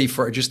the city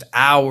for just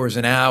hours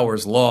and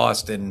hours,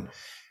 lost and.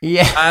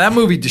 Yeah, that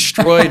movie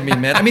destroyed me,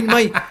 man. I mean,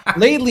 my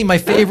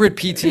favorite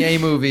PTA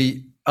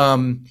movie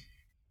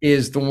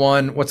is the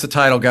one. What's the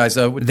title, guys?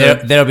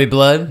 There'll Be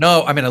Blood.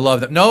 No, I mean I love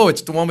that. No,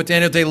 it's the one with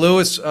Daniel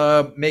Day-Lewis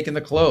making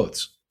the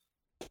clothes.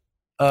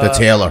 The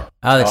Tailor.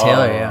 Oh, the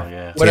Tailor,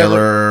 yeah.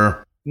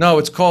 Tailor. No,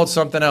 it's called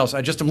something else.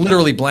 I'm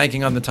literally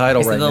blanking on the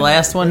title right now. Is it the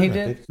last one he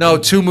did? No,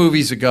 2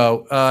 movies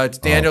ago. It's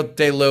Daniel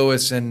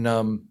Day-Lewis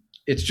and.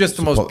 It's just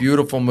the most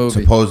beautiful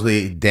movie.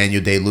 Supposedly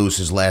Daniel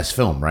Day-Lewis's last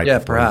film, right? Yeah,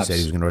 Before perhaps. He said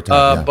he was going to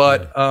retire.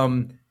 But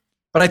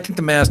I think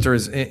The Master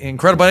is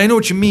incredible. But I know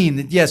what you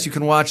mean. Yes, you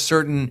can watch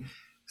certain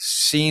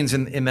scenes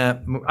in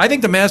that movie. I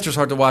think The Master is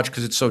hard to watch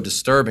because it's so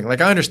disturbing. Like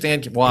I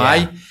understand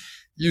why.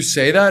 You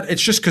say that,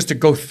 it's just because to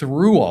go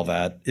through all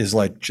that is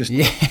like just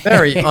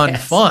very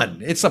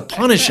unfun. It's a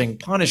punishing.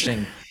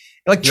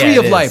 Like Tree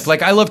of Life.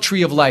 Like I love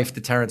Tree of Life,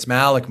 the Terrence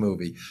Malick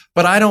movie,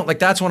 but I don't like.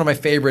 That's one of my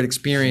favorite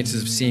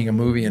experiences of seeing a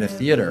movie in a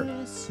theater.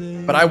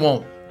 But I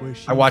won't.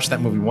 I watched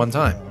that movie one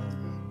time.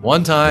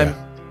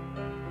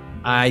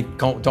 I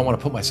don't want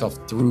to put myself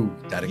through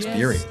that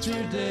experience.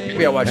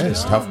 Maybe I'll watch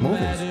this. Tough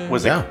movies.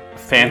 Was it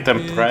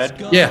Phantom Thread?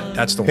 Yeah,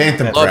 that's the one.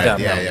 Phantom Love Thread. that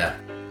Yeah, movie. yeah.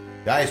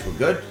 Guys, we're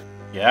good.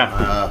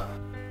 Yeah.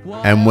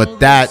 And with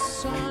that,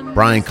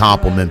 Brian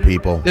Koppelman,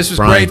 people. This was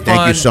Brian, great fun.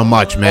 Thank you so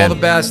much, man. All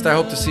the best. I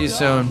hope to see you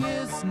soon.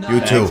 You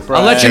too. Thanks,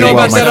 Brian. I'll let you know Stay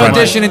well, about my that friend.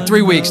 audition in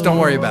 3 weeks. Don't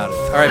worry about it.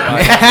 All right,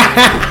 bye.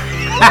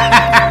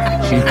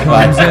 She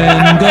comes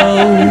and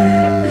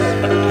goes.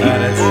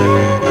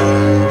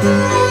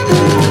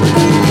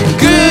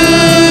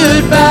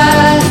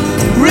 Goodbye,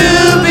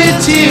 Ruby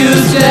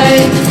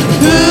Tuesday.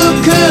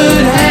 Who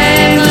could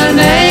hang a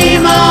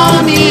name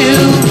on you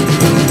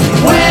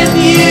when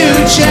you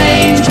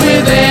change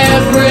with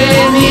every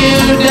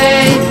new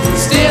day?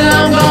 Still,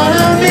 I'm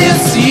gonna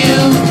miss you.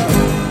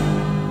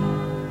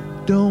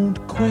 Don't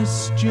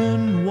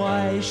question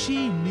why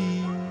she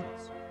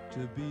needs to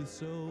be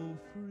so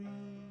free.